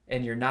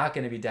and you're not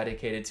going to be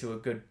dedicated to a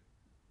good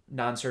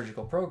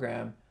non-surgical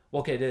program,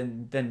 okay,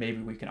 then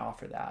maybe we can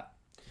offer that.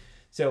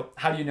 So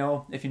how do you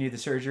know if you need the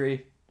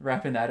surgery?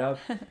 Wrapping that up,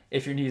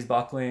 if your knee is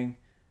buckling,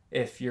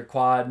 if your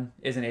quad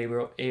isn't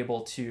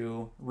able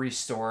to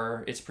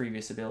restore its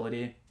previous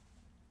ability,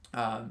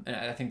 and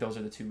I think those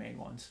are the two main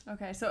ones.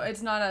 Okay, so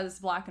it's not as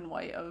black and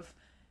white of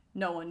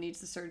no one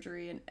needs the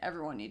surgery and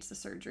everyone needs the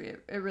surgery.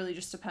 It really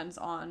just depends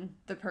on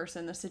the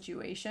person, the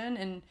situation,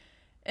 and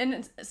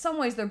in some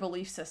ways their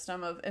belief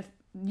system of if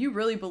you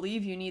really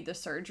believe you need the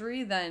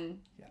surgery, then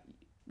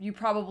you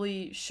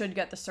probably should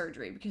get the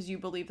surgery because you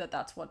believe that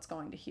that's what's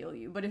going to heal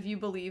you. But if you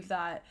believe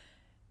that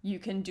you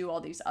can do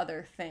all these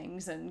other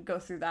things and go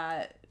through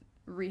that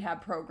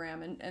rehab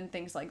program and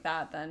things like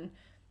that, then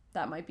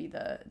that might be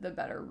the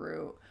better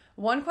route.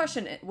 One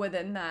question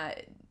within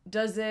that,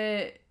 does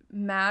it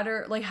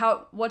matter, like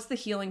what's the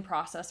healing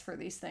process for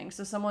these things?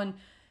 So someone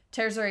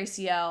tears their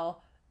ACL,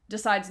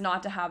 decides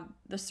not to have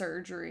the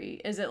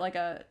surgery. Is it like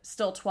a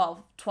still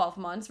 12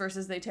 months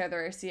versus they tear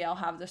their ACL,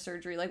 have the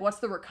surgery? Like what's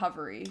the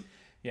recovery?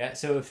 Yeah,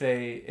 so if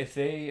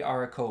they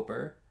are a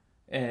coper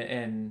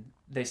and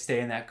they stay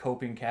in that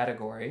coping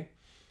category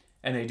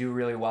and they do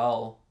really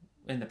well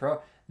in the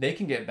pro, they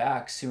can get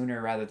back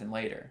sooner rather than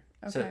later.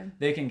 Okay. So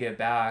they can get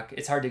back.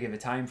 It's hard to give a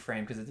time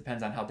frame because it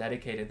depends on how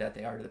dedicated that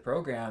they are to the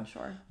program.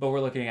 Sure. But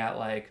we're looking at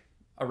like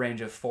a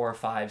range of 4,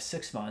 5,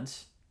 6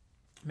 months,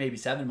 maybe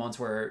 7 months,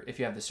 where if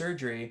you have the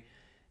surgery,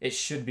 it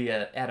should be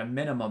at a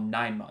minimum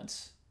 9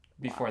 months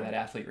before that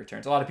athlete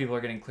returns. A lot of people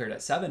are getting cleared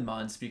at 7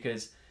 months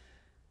because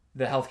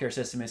the healthcare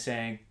system is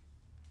saying,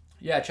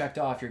 yeah, checked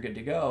off, you're good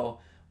to go,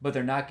 but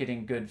they're not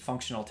getting good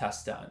functional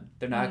tests done.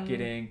 They're not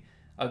getting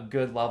a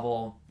good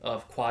level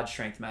of quad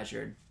strength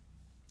measured.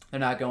 They're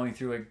not going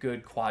through a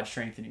good quad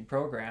strengthening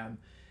program,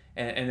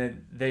 and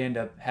then they end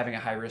up having a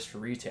high risk for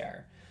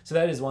re-tear. So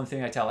that is one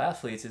thing I tell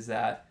athletes is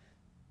that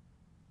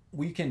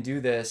we can do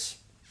this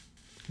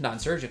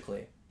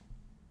non-surgically.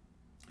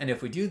 And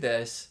if we do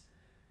this,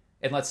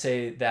 and let's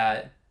say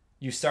that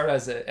you start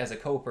as a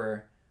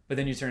coper, but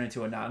then you turn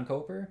into a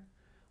non-coper,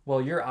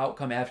 well, your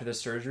outcome after the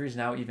surgery is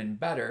now even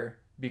better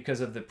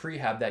because of the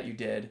prehab that you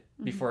did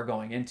before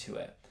going into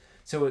it.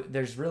 So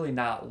there's really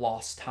not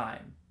lost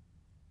time.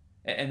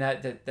 And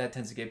that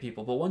tends to get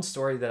people. But one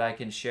story that I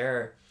can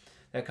share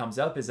that comes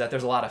up is that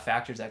there's a lot of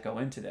factors that go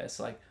into this.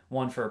 Like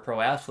one, for a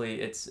pro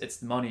athlete,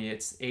 it's money,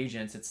 it's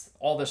agents, it's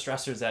all the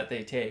stressors that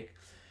they take.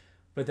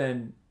 But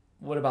then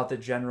what about the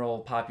general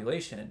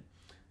population?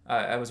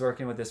 I was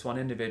working with this one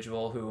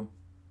individual who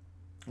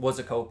was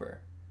a coper.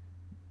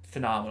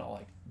 Phenomenal,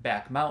 like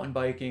back mountain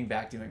biking,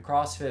 back doing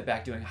CrossFit,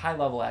 back doing high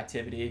level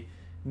activity,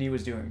 and he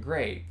was doing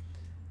great.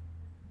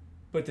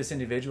 But this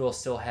individual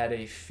still had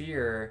a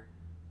fear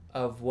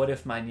of, what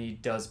if my knee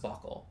does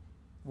buckle?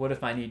 What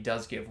if my knee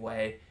does give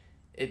way?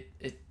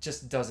 It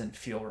just doesn't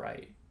feel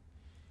right.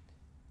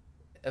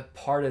 A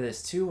part of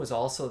this too was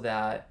also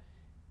that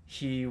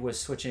he was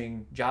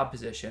switching job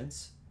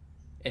positions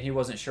and he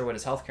wasn't sure what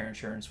his healthcare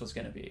insurance was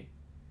going to be.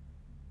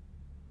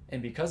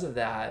 And because of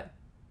that,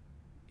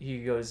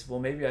 he goes, well,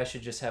 maybe I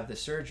should just have the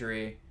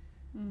surgery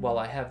while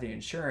I have the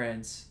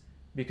insurance,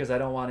 because I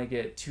don't want to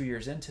get 2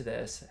 years into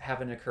this,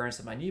 have an occurrence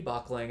of my knee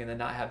buckling, and then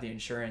not have the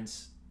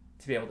insurance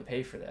to be able to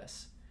pay for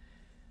this.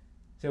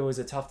 So it was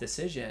a tough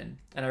decision.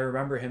 And I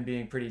remember him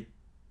being pretty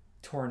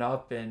torn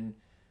up and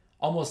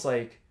almost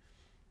like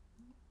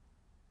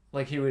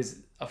like he was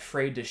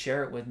afraid to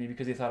share it with me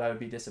because he thought I would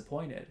be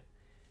disappointed.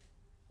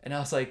 And I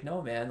was like,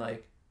 no, man,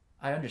 like,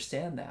 I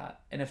understand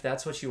that. And if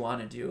that's what you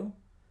want to do,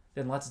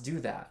 then let's do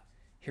that.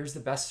 Here's the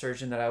best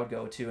surgeon that I would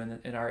go to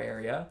in our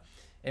area.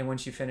 And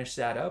once you finish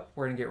that up,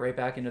 we're going to get right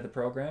back into the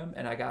program,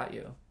 and I got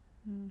you.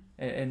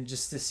 And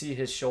just to see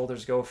his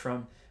shoulders go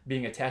from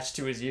being attached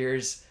to his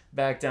ears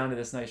back down to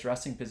this nice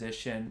resting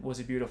position was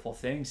a beautiful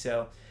thing.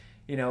 So,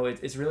 you know,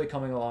 it's really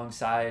coming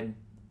alongside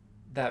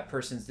that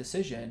person's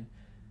decision,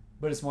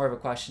 but it's more of a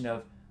question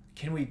of,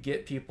 can we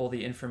get people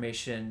the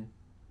information,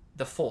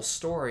 the full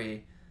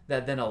story,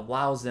 that then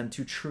allows them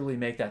to truly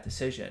make that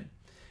decision?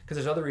 Because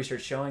there's other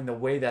research showing the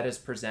way that is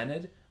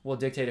presented will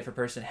dictate if a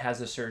person has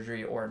a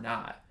surgery or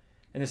not.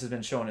 And this has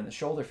been shown in the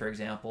shoulder, for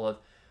example, of,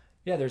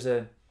 yeah, there's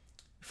a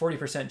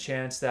 40%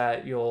 chance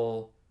that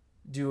you'll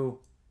do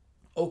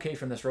okay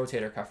from this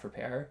rotator cuff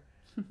repair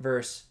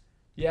versus,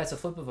 yeah, it's a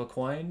flip of a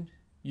coin.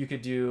 You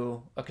could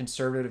do a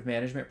conservative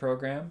management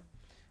program,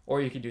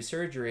 or you could do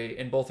surgery,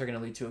 and both are going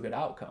to lead to a good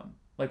outcome.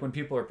 Like when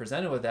people are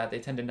presented with that, they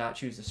tend to not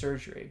choose the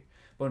surgery.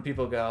 But when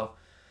people go,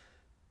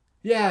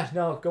 yeah,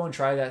 no, go and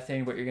try that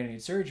thing, but you're going to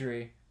need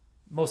surgery,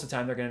 most of the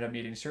time they're going to end up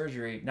needing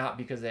surgery, not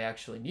because they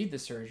actually need the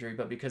surgery,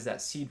 but because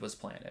that seed was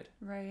planted.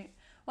 Right.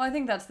 Well, I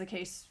think that's the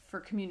case for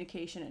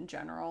communication in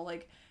general.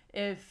 Like,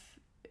 if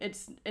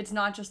it's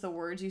not just the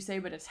words you say,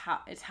 but it's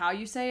how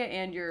you say it,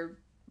 and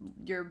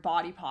your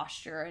body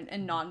posture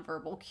and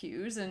nonverbal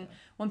cues. And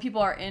when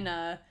people are in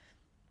a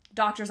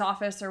doctor's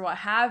office or what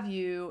have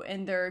you,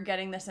 and they're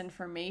getting this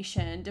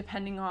information,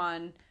 depending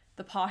on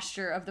the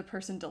posture of the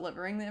person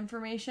delivering the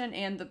information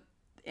and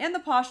the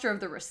posture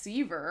of the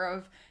receiver,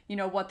 of, you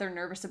know, what they're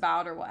nervous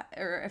about,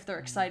 or if they're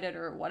excited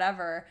or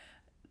whatever,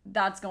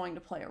 that's going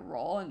to play a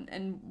role.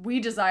 And we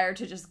desire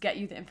to just get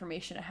you the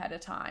information ahead of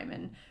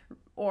time,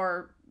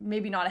 or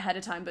maybe not ahead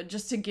of time, but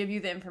just to give you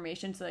the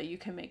information so that you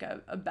can make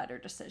a better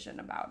decision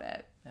about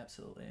it.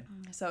 Absolutely.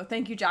 So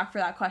thank you, Jack, for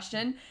that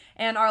question.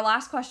 And our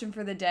last question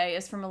for the day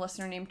is from a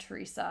listener named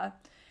Teresa.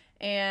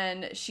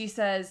 And she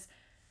says,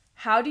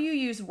 how do you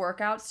use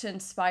workouts to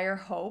inspire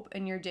hope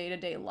in your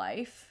day-to-day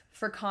life?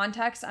 For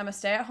context, I'm a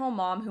stay-at-home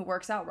mom who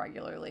works out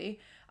regularly.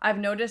 I've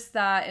noticed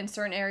that in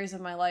certain areas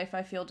of my life,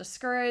 I feel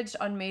discouraged,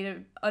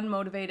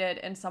 unmotivated,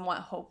 and somewhat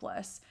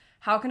hopeless.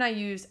 How can I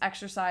use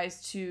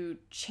exercise to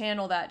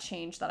channel that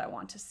change that I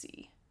want to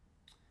see?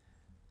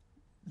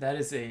 That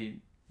is a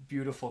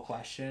beautiful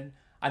question.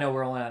 I know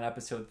we're only on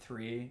episode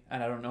 3,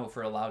 and I don't know if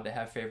we're allowed to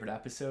have favorite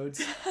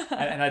episodes.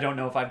 And I don't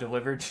know if I've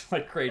delivered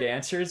like great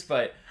answers,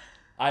 but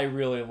I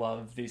really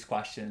love these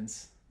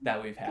questions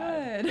that we've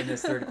had. Good. And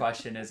this third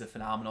question is a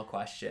phenomenal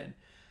question.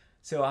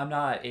 So I'm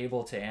not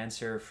able to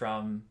answer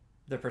from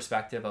the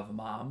perspective of a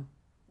mom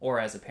or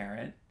as a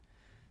parent.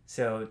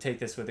 So take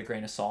this with a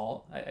grain of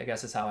salt, I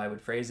guess is how I would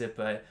phrase it.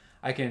 But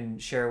I can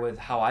share with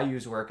how I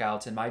use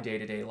workouts in my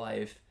day-to-day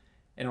life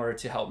in order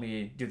to help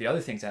me do the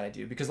other things that I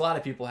do. Because a lot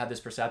of people have this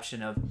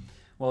perception of,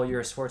 well, you're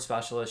a sports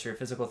specialist, you're a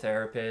physical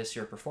therapist,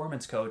 you're a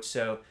performance coach.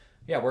 So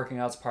yeah, working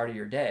out's part of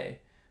your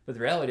day. But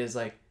the reality is,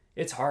 like,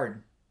 it's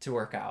hard to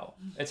work out.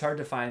 It's hard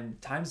to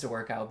find times to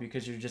work out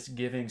because you're just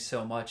giving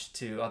so much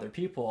to other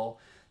people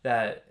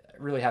that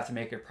really have to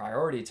make it a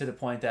priority, to the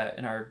point that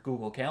in our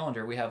Google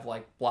Calendar, we have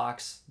like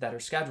blocks that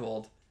are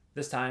scheduled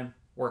this time,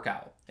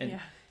 workout. And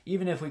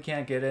even if we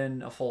can't get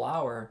in a full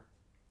hour,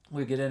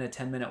 we get in a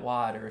 10-minute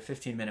WOD or a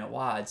 15-minute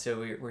WOD. So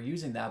we're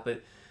using that.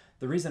 But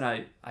the reason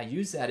I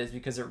use that is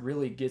because it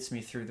really gets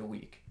me through the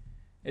week.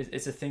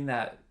 It's a thing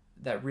that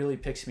really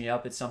picks me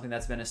up. It's something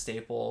that's been a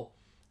staple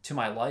to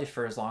my life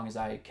for as long as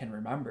I can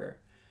remember.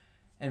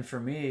 And for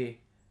me,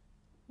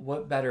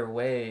 what better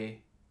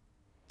way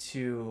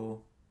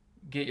to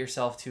get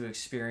yourself to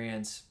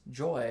experience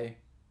joy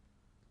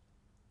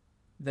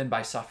than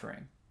by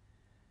suffering?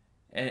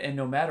 And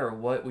no matter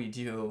what we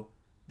do,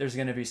 there's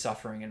going to be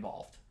suffering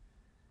involved.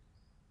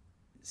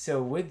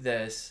 So with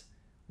this,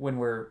 when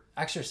we're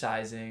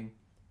exercising,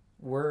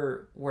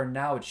 we're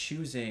now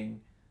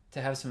choosing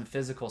to have some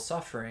physical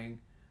suffering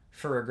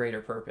for a greater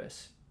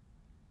purpose.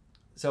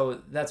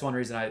 So that's one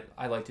reason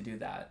I like to do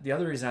that. The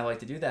other reason I like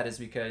to do that is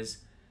because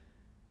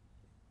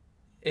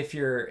if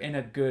you're in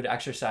a good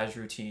exercise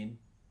routine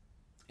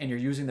and you're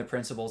using the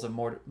principles of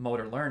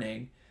motor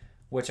learning,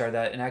 which are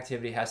that an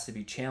activity has to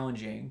be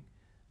challenging,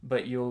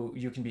 but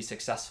you can be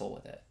successful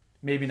with it.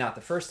 Maybe not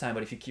the first time,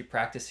 but if you keep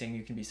practicing,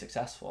 you can be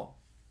successful.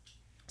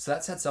 So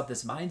that sets up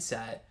this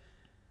mindset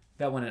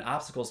that when an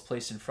obstacle is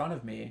placed in front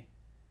of me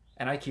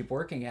and I keep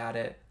working at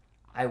it,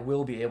 I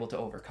will be able to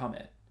overcome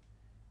it.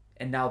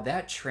 And now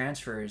that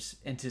transfers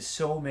into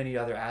so many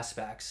other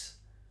aspects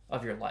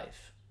of your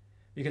life.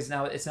 Because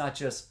now it's not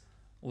just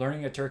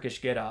learning a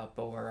Turkish get up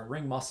or a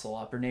ring muscle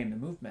up or name the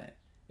movement.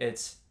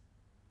 It's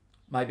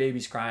my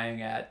baby's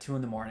crying at 2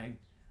 a.m.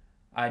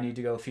 I need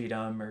to go feed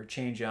him or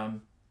change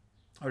him,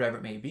 or whatever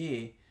it may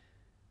be.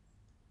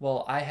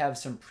 Well, I have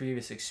some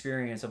previous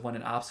experience of when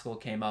an obstacle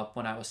came up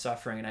when I was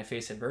suffering and I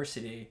faced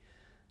adversity,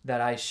 that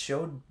I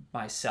showed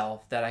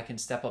myself that I can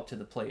step up to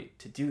the plate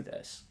to do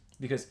this.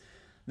 Because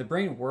the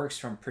brain works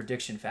from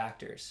prediction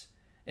factors.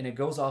 and it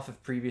goes off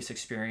of previous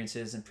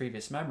experiences and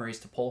previous memories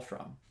to pull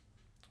from.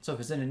 So if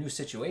it's in a new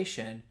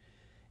situation,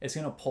 it's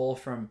going to pull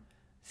from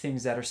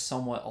things that are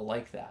somewhat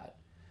alike that.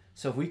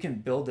 So if we can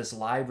build this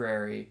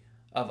library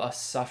of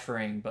us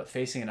suffering but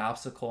facing an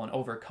obstacle and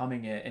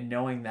overcoming it, and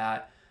knowing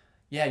that,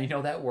 yeah,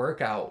 that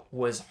workout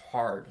was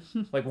hard.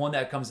 Like, one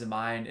that comes to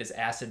mind is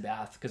acid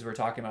bath, because we were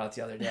talking about it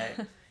the other day.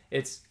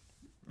 It's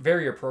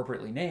very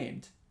appropriately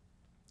named.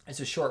 It's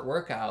a short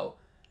workout,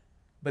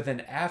 but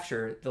then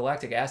after, the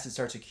lactic acid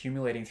starts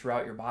accumulating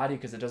throughout your body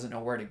because it doesn't know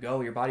where to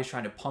go. Your body's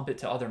trying to pump it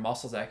to other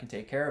muscles that can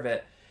take care of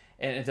it,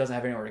 and it doesn't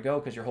have anywhere to go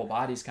because your whole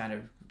body's kind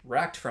of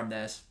wrecked from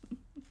this.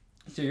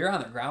 So you're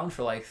on the ground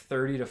for like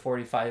 30 to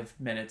 45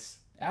 minutes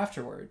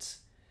afterwards.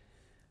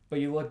 But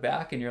you look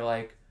back and you're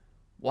like,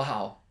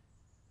 wow,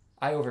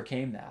 I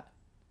overcame that.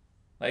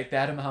 Like,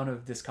 that amount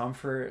of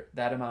discomfort,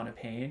 that amount of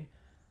pain,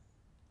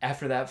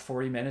 after that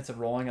 40 minutes of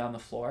rolling on the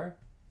floor,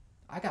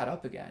 I got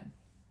up again.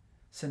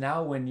 So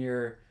now when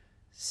you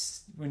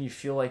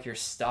feel like you're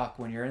stuck,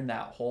 when you're in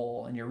that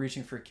hole and you're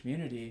reaching for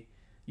community,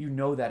 you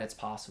know that it's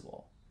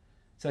possible.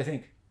 So I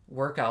think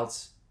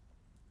workouts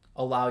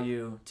allow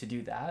you to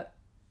do that.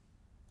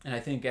 And I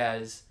think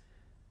as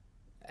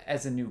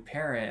a new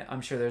parent,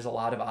 I'm sure there's a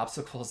lot of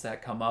obstacles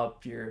that come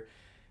up.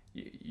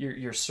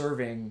 You're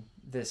serving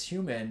this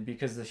human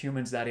because the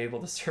human's not able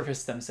to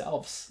service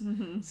themselves.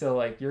 Mm-hmm. So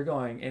like, you're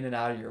going in and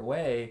out of your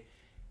way,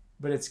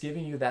 but it's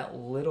giving you that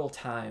little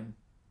time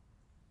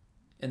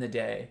in the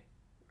day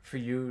for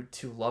you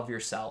to love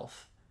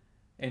yourself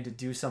and to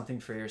do something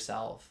for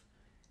yourself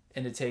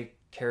and to take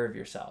care of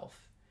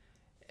yourself.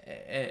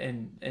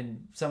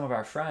 And some of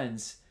our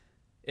friends,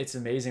 it's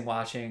amazing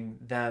watching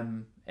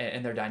them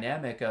and their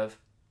dynamic of,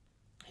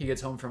 he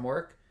gets home from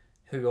work,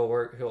 he'll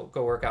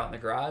go work out in the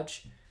garage,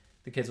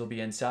 the kids will be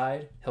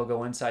inside, he'll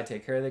go inside,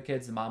 take care of the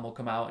kids, the mom will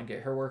come out and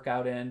get her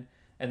workout in,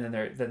 and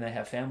then they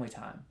have family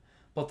time.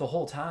 But the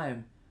whole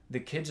time, the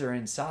kids are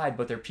inside,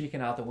 but they're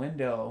peeking out the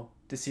window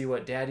to see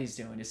what daddy's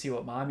doing, to see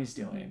what mommy's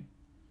doing.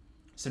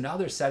 So now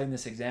they're setting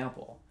this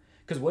example.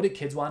 Because what do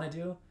kids want to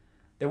do?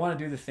 They want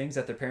to do the things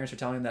that their parents are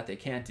telling them that they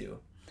can't do.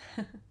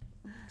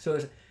 So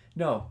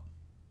no,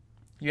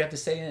 you have to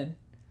stay in.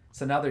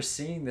 So now they're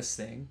seeing this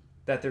thing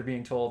that they're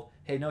being told,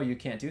 hey, no, you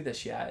can't do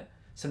this yet.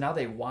 So now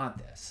they want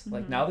this.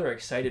 Like, now they're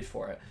excited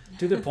for it.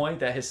 To the point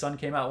that his son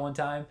came out one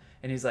time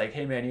and he's like,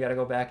 hey man, you got to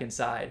go back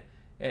inside.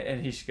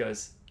 And he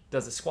goes,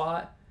 does a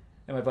squat.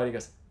 And my buddy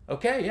goes,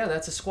 okay, yeah,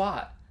 that's a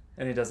squat.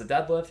 And he does a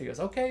deadlift. He goes,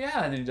 okay,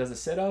 yeah. And then he does a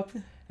sit-up.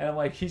 And I'm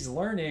like, he's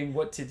learning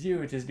what to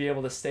do to be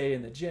able to stay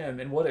in the gym.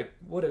 And what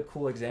a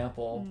cool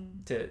example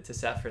to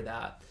set for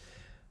that.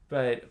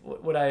 But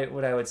what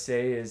I would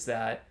say is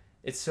that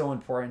it's so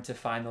important to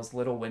find those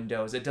little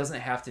windows. It doesn't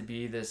have to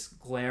be this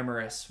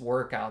glamorous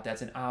workout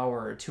that's an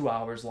hour or 2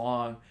 hours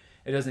long.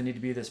 It doesn't need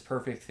to be this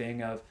perfect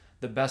thing of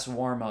the best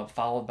warm-up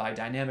followed by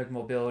dynamic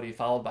mobility,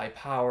 followed by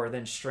power,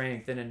 then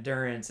strength and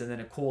endurance, and then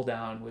a cool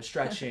down with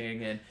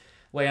stretching and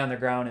lay on the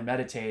ground and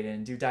meditate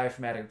and do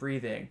diaphragmatic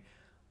breathing.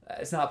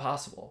 It's not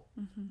possible.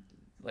 Mm-hmm.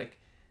 Like,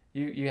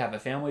 you have a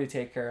family to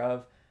take care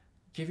of.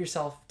 Give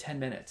yourself 10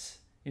 minutes.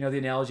 The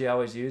analogy I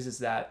always use is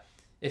that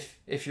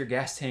if your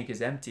gas tank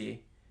is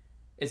empty,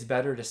 it's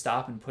better to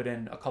stop and put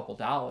in a couple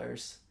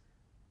dollars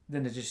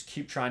than to just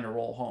keep trying to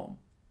roll home.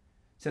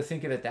 So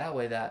think of it that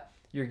way, that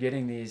you're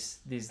getting these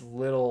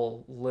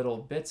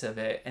little bits of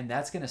it, and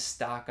that's going to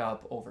stock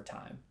up over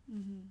time.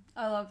 Mm-hmm.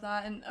 I love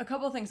that. And a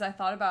couple of things I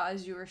thought about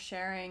as you were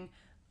sharing,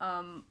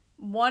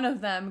 one of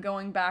them,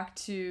 going back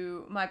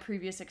to my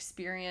previous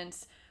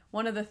experience,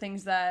 one of the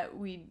things that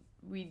we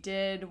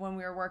did when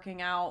we were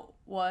working out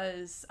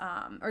was,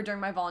 or during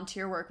my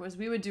volunteer work, was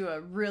we would do a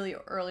really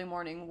early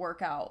morning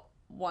workout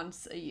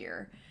once a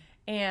year.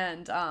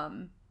 And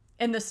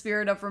in the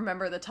spirit of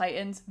Remember the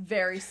Titans,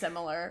 very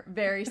similar.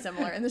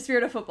 In the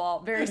spirit of football,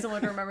 very similar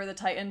to Remember the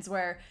Titans,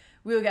 where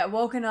we would get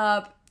woken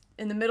up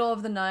in the middle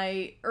of the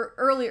night, or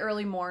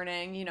early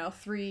morning,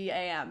 3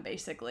 a.m.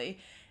 basically,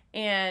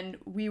 and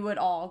we would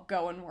all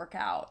go and work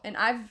out. And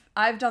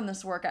I've done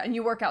this workout, and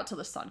you work out till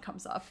the sun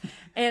comes up.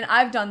 And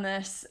I've done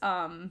this,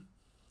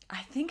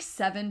 I think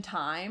 7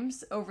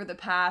 times over the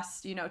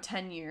past,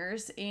 10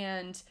 years.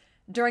 And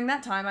during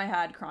that time, I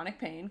had chronic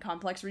pain,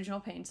 complex regional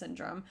pain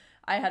syndrome.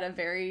 I had a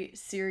very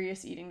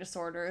serious eating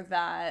disorder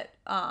that,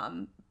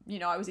 I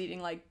was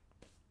eating like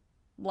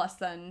less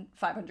than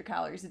 500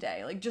 calories a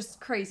day, like just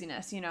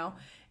craziness,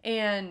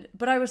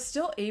 but I was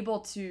still able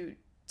to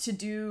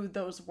do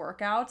those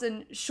workouts.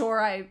 And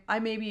sure, I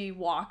maybe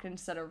walked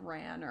instead of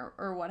ran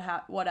or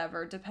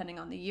whatever, depending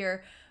on the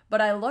year.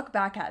 But I look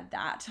back at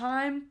that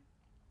time,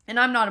 and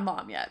I'm not a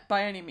mom yet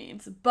by any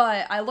means,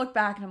 but I look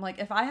back and I'm like,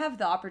 if I have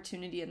the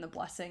opportunity and the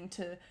blessing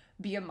to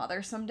be a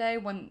mother someday,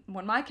 when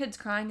my kid's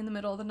crying in the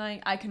middle of the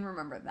night, I can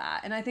remember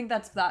that. And I think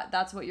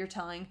that's what you're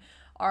telling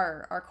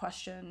our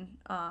question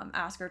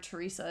asker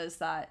Teresa, is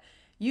that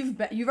you've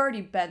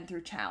already been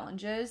through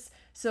challenges,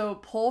 so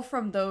pull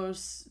from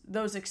those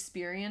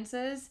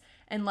experiences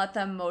and let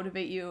them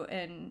motivate you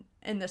in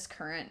this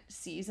current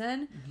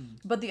season. Mm-hmm.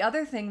 But the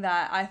other thing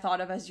that I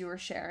thought of as you were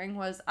sharing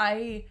was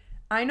I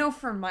I know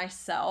for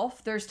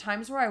myself, there's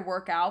times where I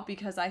work out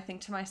because I think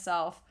to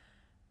myself,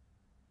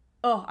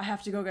 oh, I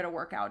have to go get a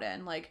workout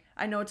in. Like,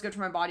 I know it's good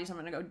for my body, so I'm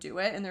going to go do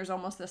it. And there's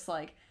almost this,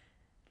 like,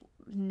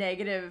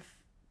 negative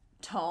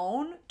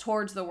tone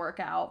towards the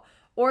workout.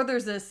 Or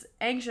there's this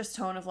anxious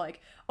tone of,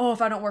 like, oh,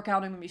 if I don't work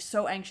out, I'm going to be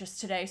so anxious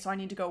today, so I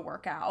need to go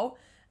work out.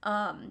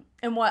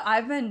 And what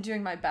I've been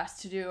doing my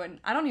best to do, and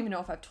I don't even know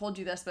if I've told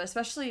you this, but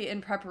especially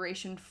in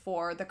preparation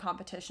for the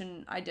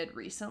competition I did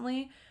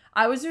recently,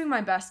 I was doing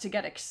my best to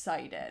get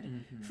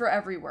excited for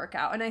every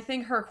workout. And I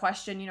think her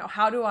question,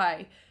 how do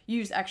I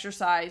use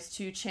exercise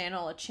to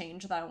channel a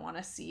change that I want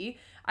to see?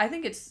 I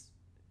think it's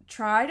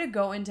try to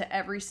go into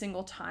every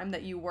single time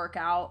that you work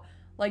out,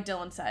 like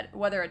Dylan said,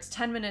 whether it's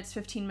 10 minutes,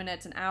 15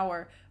 minutes, an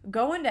hour,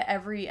 go into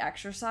every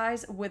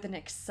exercise with an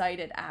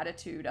excited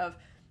attitude of,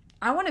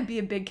 I want to be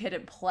a big kid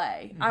and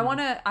play. I want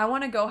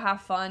to go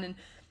have fun. And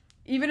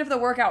even if the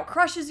workout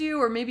crushes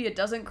you or maybe it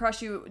doesn't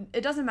crush you,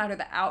 it doesn't matter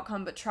the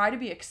outcome, but try to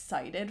be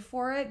excited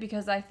for it,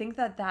 because I think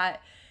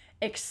that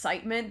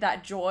excitement,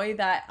 that joy,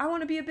 that I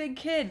want to be a big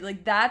kid,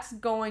 like that's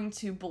going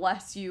to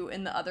bless you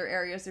in the other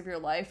areas of your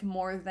life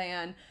more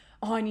than,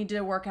 oh, I need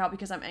to work out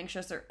because I'm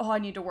anxious, or, oh, I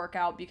need to work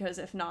out because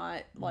if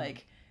not,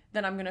 like,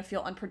 then I'm going to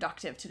feel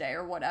unproductive today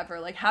or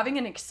whatever. Like having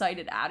an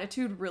excited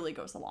attitude really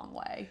goes a long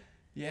way.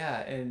 Yeah,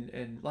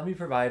 and let me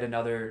provide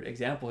another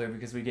example here,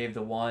 because we gave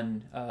the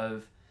one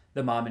of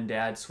the mom and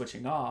dad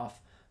switching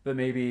off, but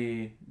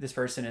maybe this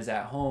person is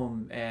at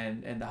home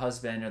and the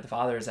husband or the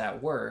father is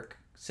at work,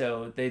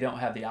 so they don't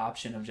have the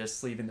option of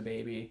just leaving the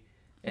baby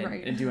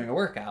and doing a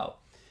workout.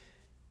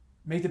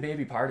 Make the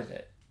baby part of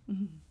it.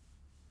 Mm-hmm.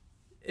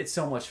 It's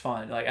so much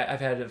fun. Like I've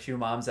had a few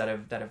moms that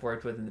I've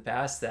worked with in the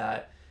past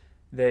that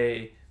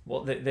they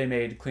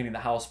made cleaning the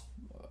house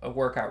a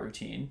workout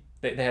routine.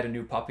 They had a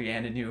new puppy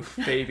and a new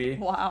baby.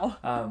 Wow.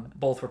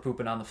 Both were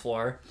pooping on the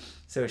floor.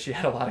 So she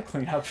had a lot of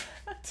cleanup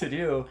to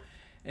do.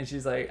 And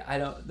she's like,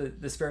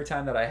 the spare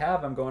time that I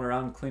have, I'm going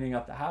around cleaning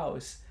up the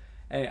house.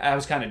 And I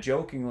was kind of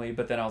jokingly,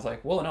 but then I was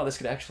like, well, no, this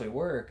could actually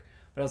work.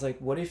 But I was like,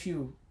 what if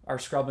you are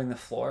scrubbing the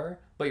floor,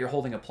 but you're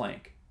holding a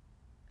plank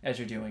as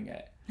you're doing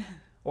it?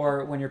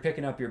 Or when you're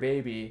picking up your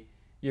baby,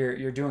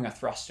 you're doing a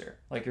thruster.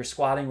 Like you're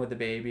squatting with the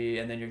baby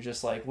and then you're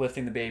just like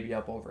lifting the baby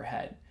up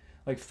overhead.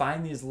 Like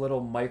find these little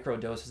micro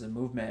doses of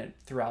movement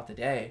throughout the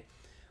day.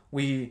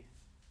 We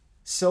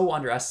so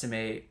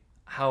underestimate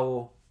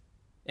how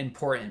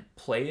important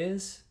play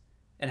is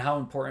and how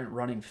important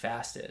running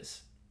fast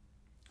is.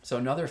 So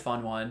another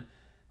fun one,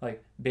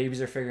 like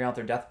babies are figuring out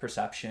their depth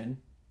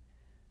perception.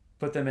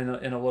 Put them in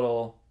a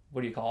little,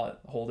 what do you call it,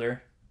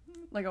 holder?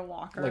 Like a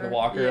walker. Like a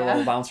walker, yeah. A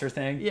little bouncer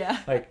thing. Yeah.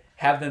 Like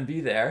have them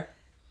be there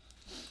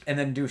and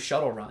then do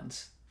shuttle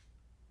runs.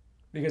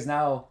 Because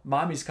now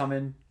mommy's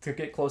coming to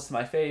get close to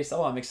my face.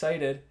 Oh, I'm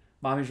excited.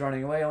 Mommy's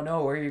running away. Oh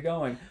no, where are you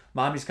going?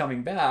 Mommy's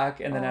coming back.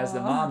 And then as the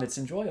mom, it's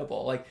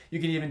enjoyable. Like you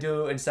can even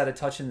do, instead of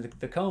touching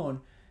the cone,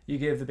 you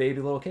give the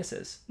baby little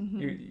kisses.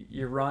 Mm-hmm.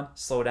 You run,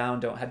 slow down,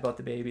 don't headbutt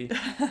the baby.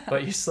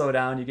 But you slow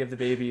down, you give the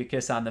baby a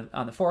kiss on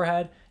the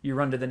forehead. You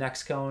run to the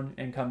next cone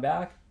and come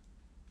back.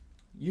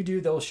 You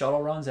do those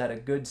shuttle runs at a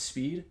good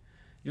speed,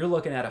 you're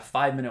looking at a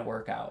 5-minute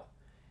workout.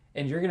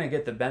 And you're going to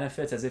get the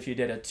benefits as if you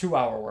did a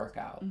 2-hour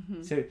workout.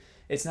 Mm-hmm. So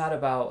it's not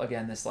about,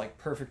 again, this like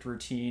perfect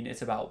routine.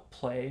 It's about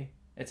play.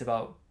 It's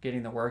about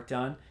getting the work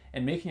done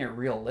and making it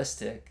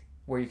realistic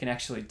where you can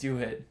actually do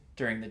it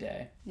during the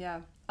day.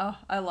 Yeah. Oh,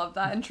 I love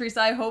that. And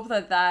Teresa, I hope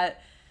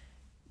that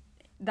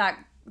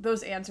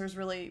those answers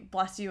really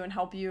bless you and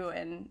help you.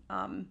 And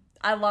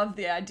I love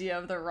the idea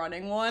of the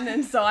running one.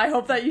 And so I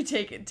hope that you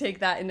take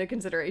that into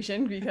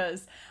consideration,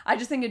 because I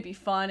just think it'd be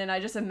fun. And I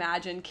just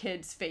imagine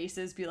kids'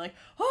 faces be like,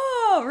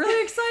 oh,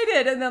 really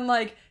excited. And then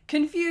like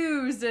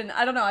confused. And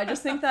I don't know. I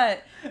just think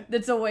that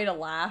it's a way to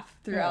laugh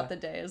throughout the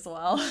day as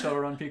well. Shuttle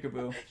run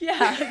peekaboo.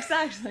 Yeah,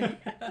 exactly.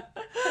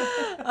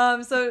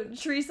 So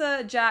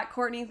Teresa, Jack,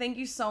 Courtney, thank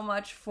you so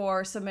much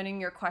for submitting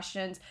your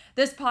questions.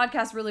 This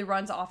podcast really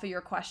runs off of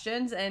your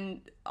questions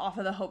and off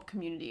of the Hope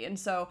community. And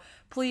so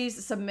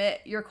please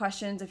submit your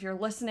questions. If you're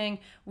listening,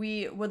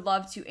 we would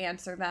love to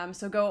answer them.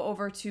 So go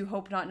over to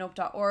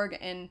hopenotnope.org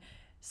and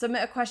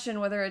submit a question,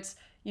 whether it's,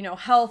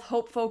 health,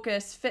 hope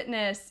focus,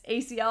 fitness,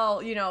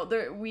 ACL,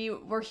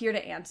 we're here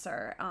to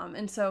answer.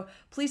 And so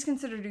please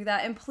consider do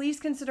that. And please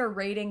consider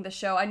rating the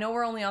show. I know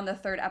we're only on the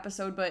 3rd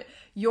episode, but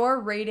your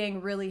rating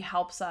really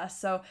helps us.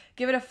 So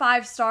give it a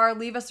 5-star,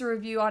 leave us a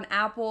review on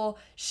Apple,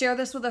 share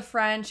this with a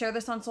friend, share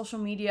this on social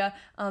media.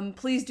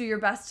 Please do your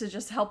best to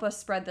just help us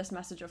spread this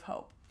message of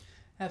hope.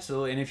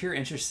 Absolutely. And if you're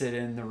interested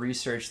in the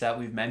research that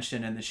we've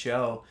mentioned in the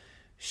show,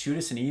 shoot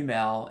us an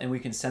email and we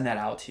can send that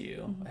out to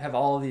you. Mm-hmm. I have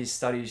all of these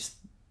studies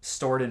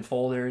stored in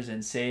folders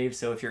and saved.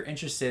 So if you're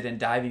interested in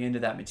diving into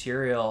that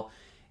material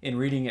and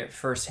reading it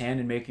firsthand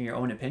and making your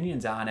own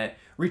opinions on it,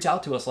 reach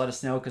out to us, let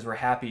us know, because we're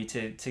happy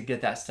to get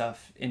that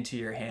stuff into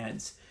your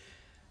hands.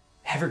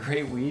 Have a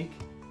great week.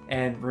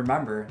 And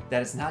remember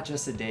that it's not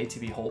just a day to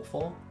be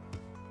hopeful.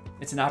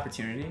 It's an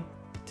opportunity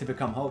to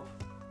become hope.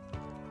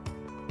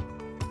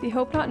 The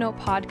Hope Not Know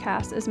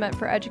podcast is meant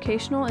for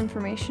educational,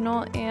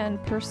 informational,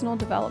 and personal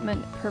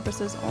development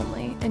purposes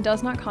only and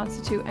does not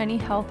constitute any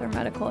health or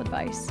medical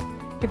advice.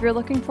 If you're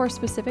looking for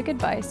specific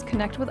advice,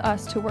 connect with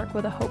us to work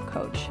with a Hope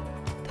coach.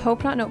 The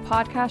Hope Not Know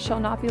podcast shall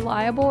not be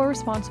liable or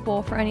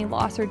responsible for any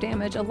loss or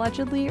damage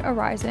allegedly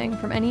arising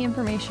from any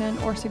information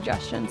or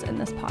suggestions in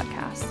this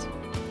podcast.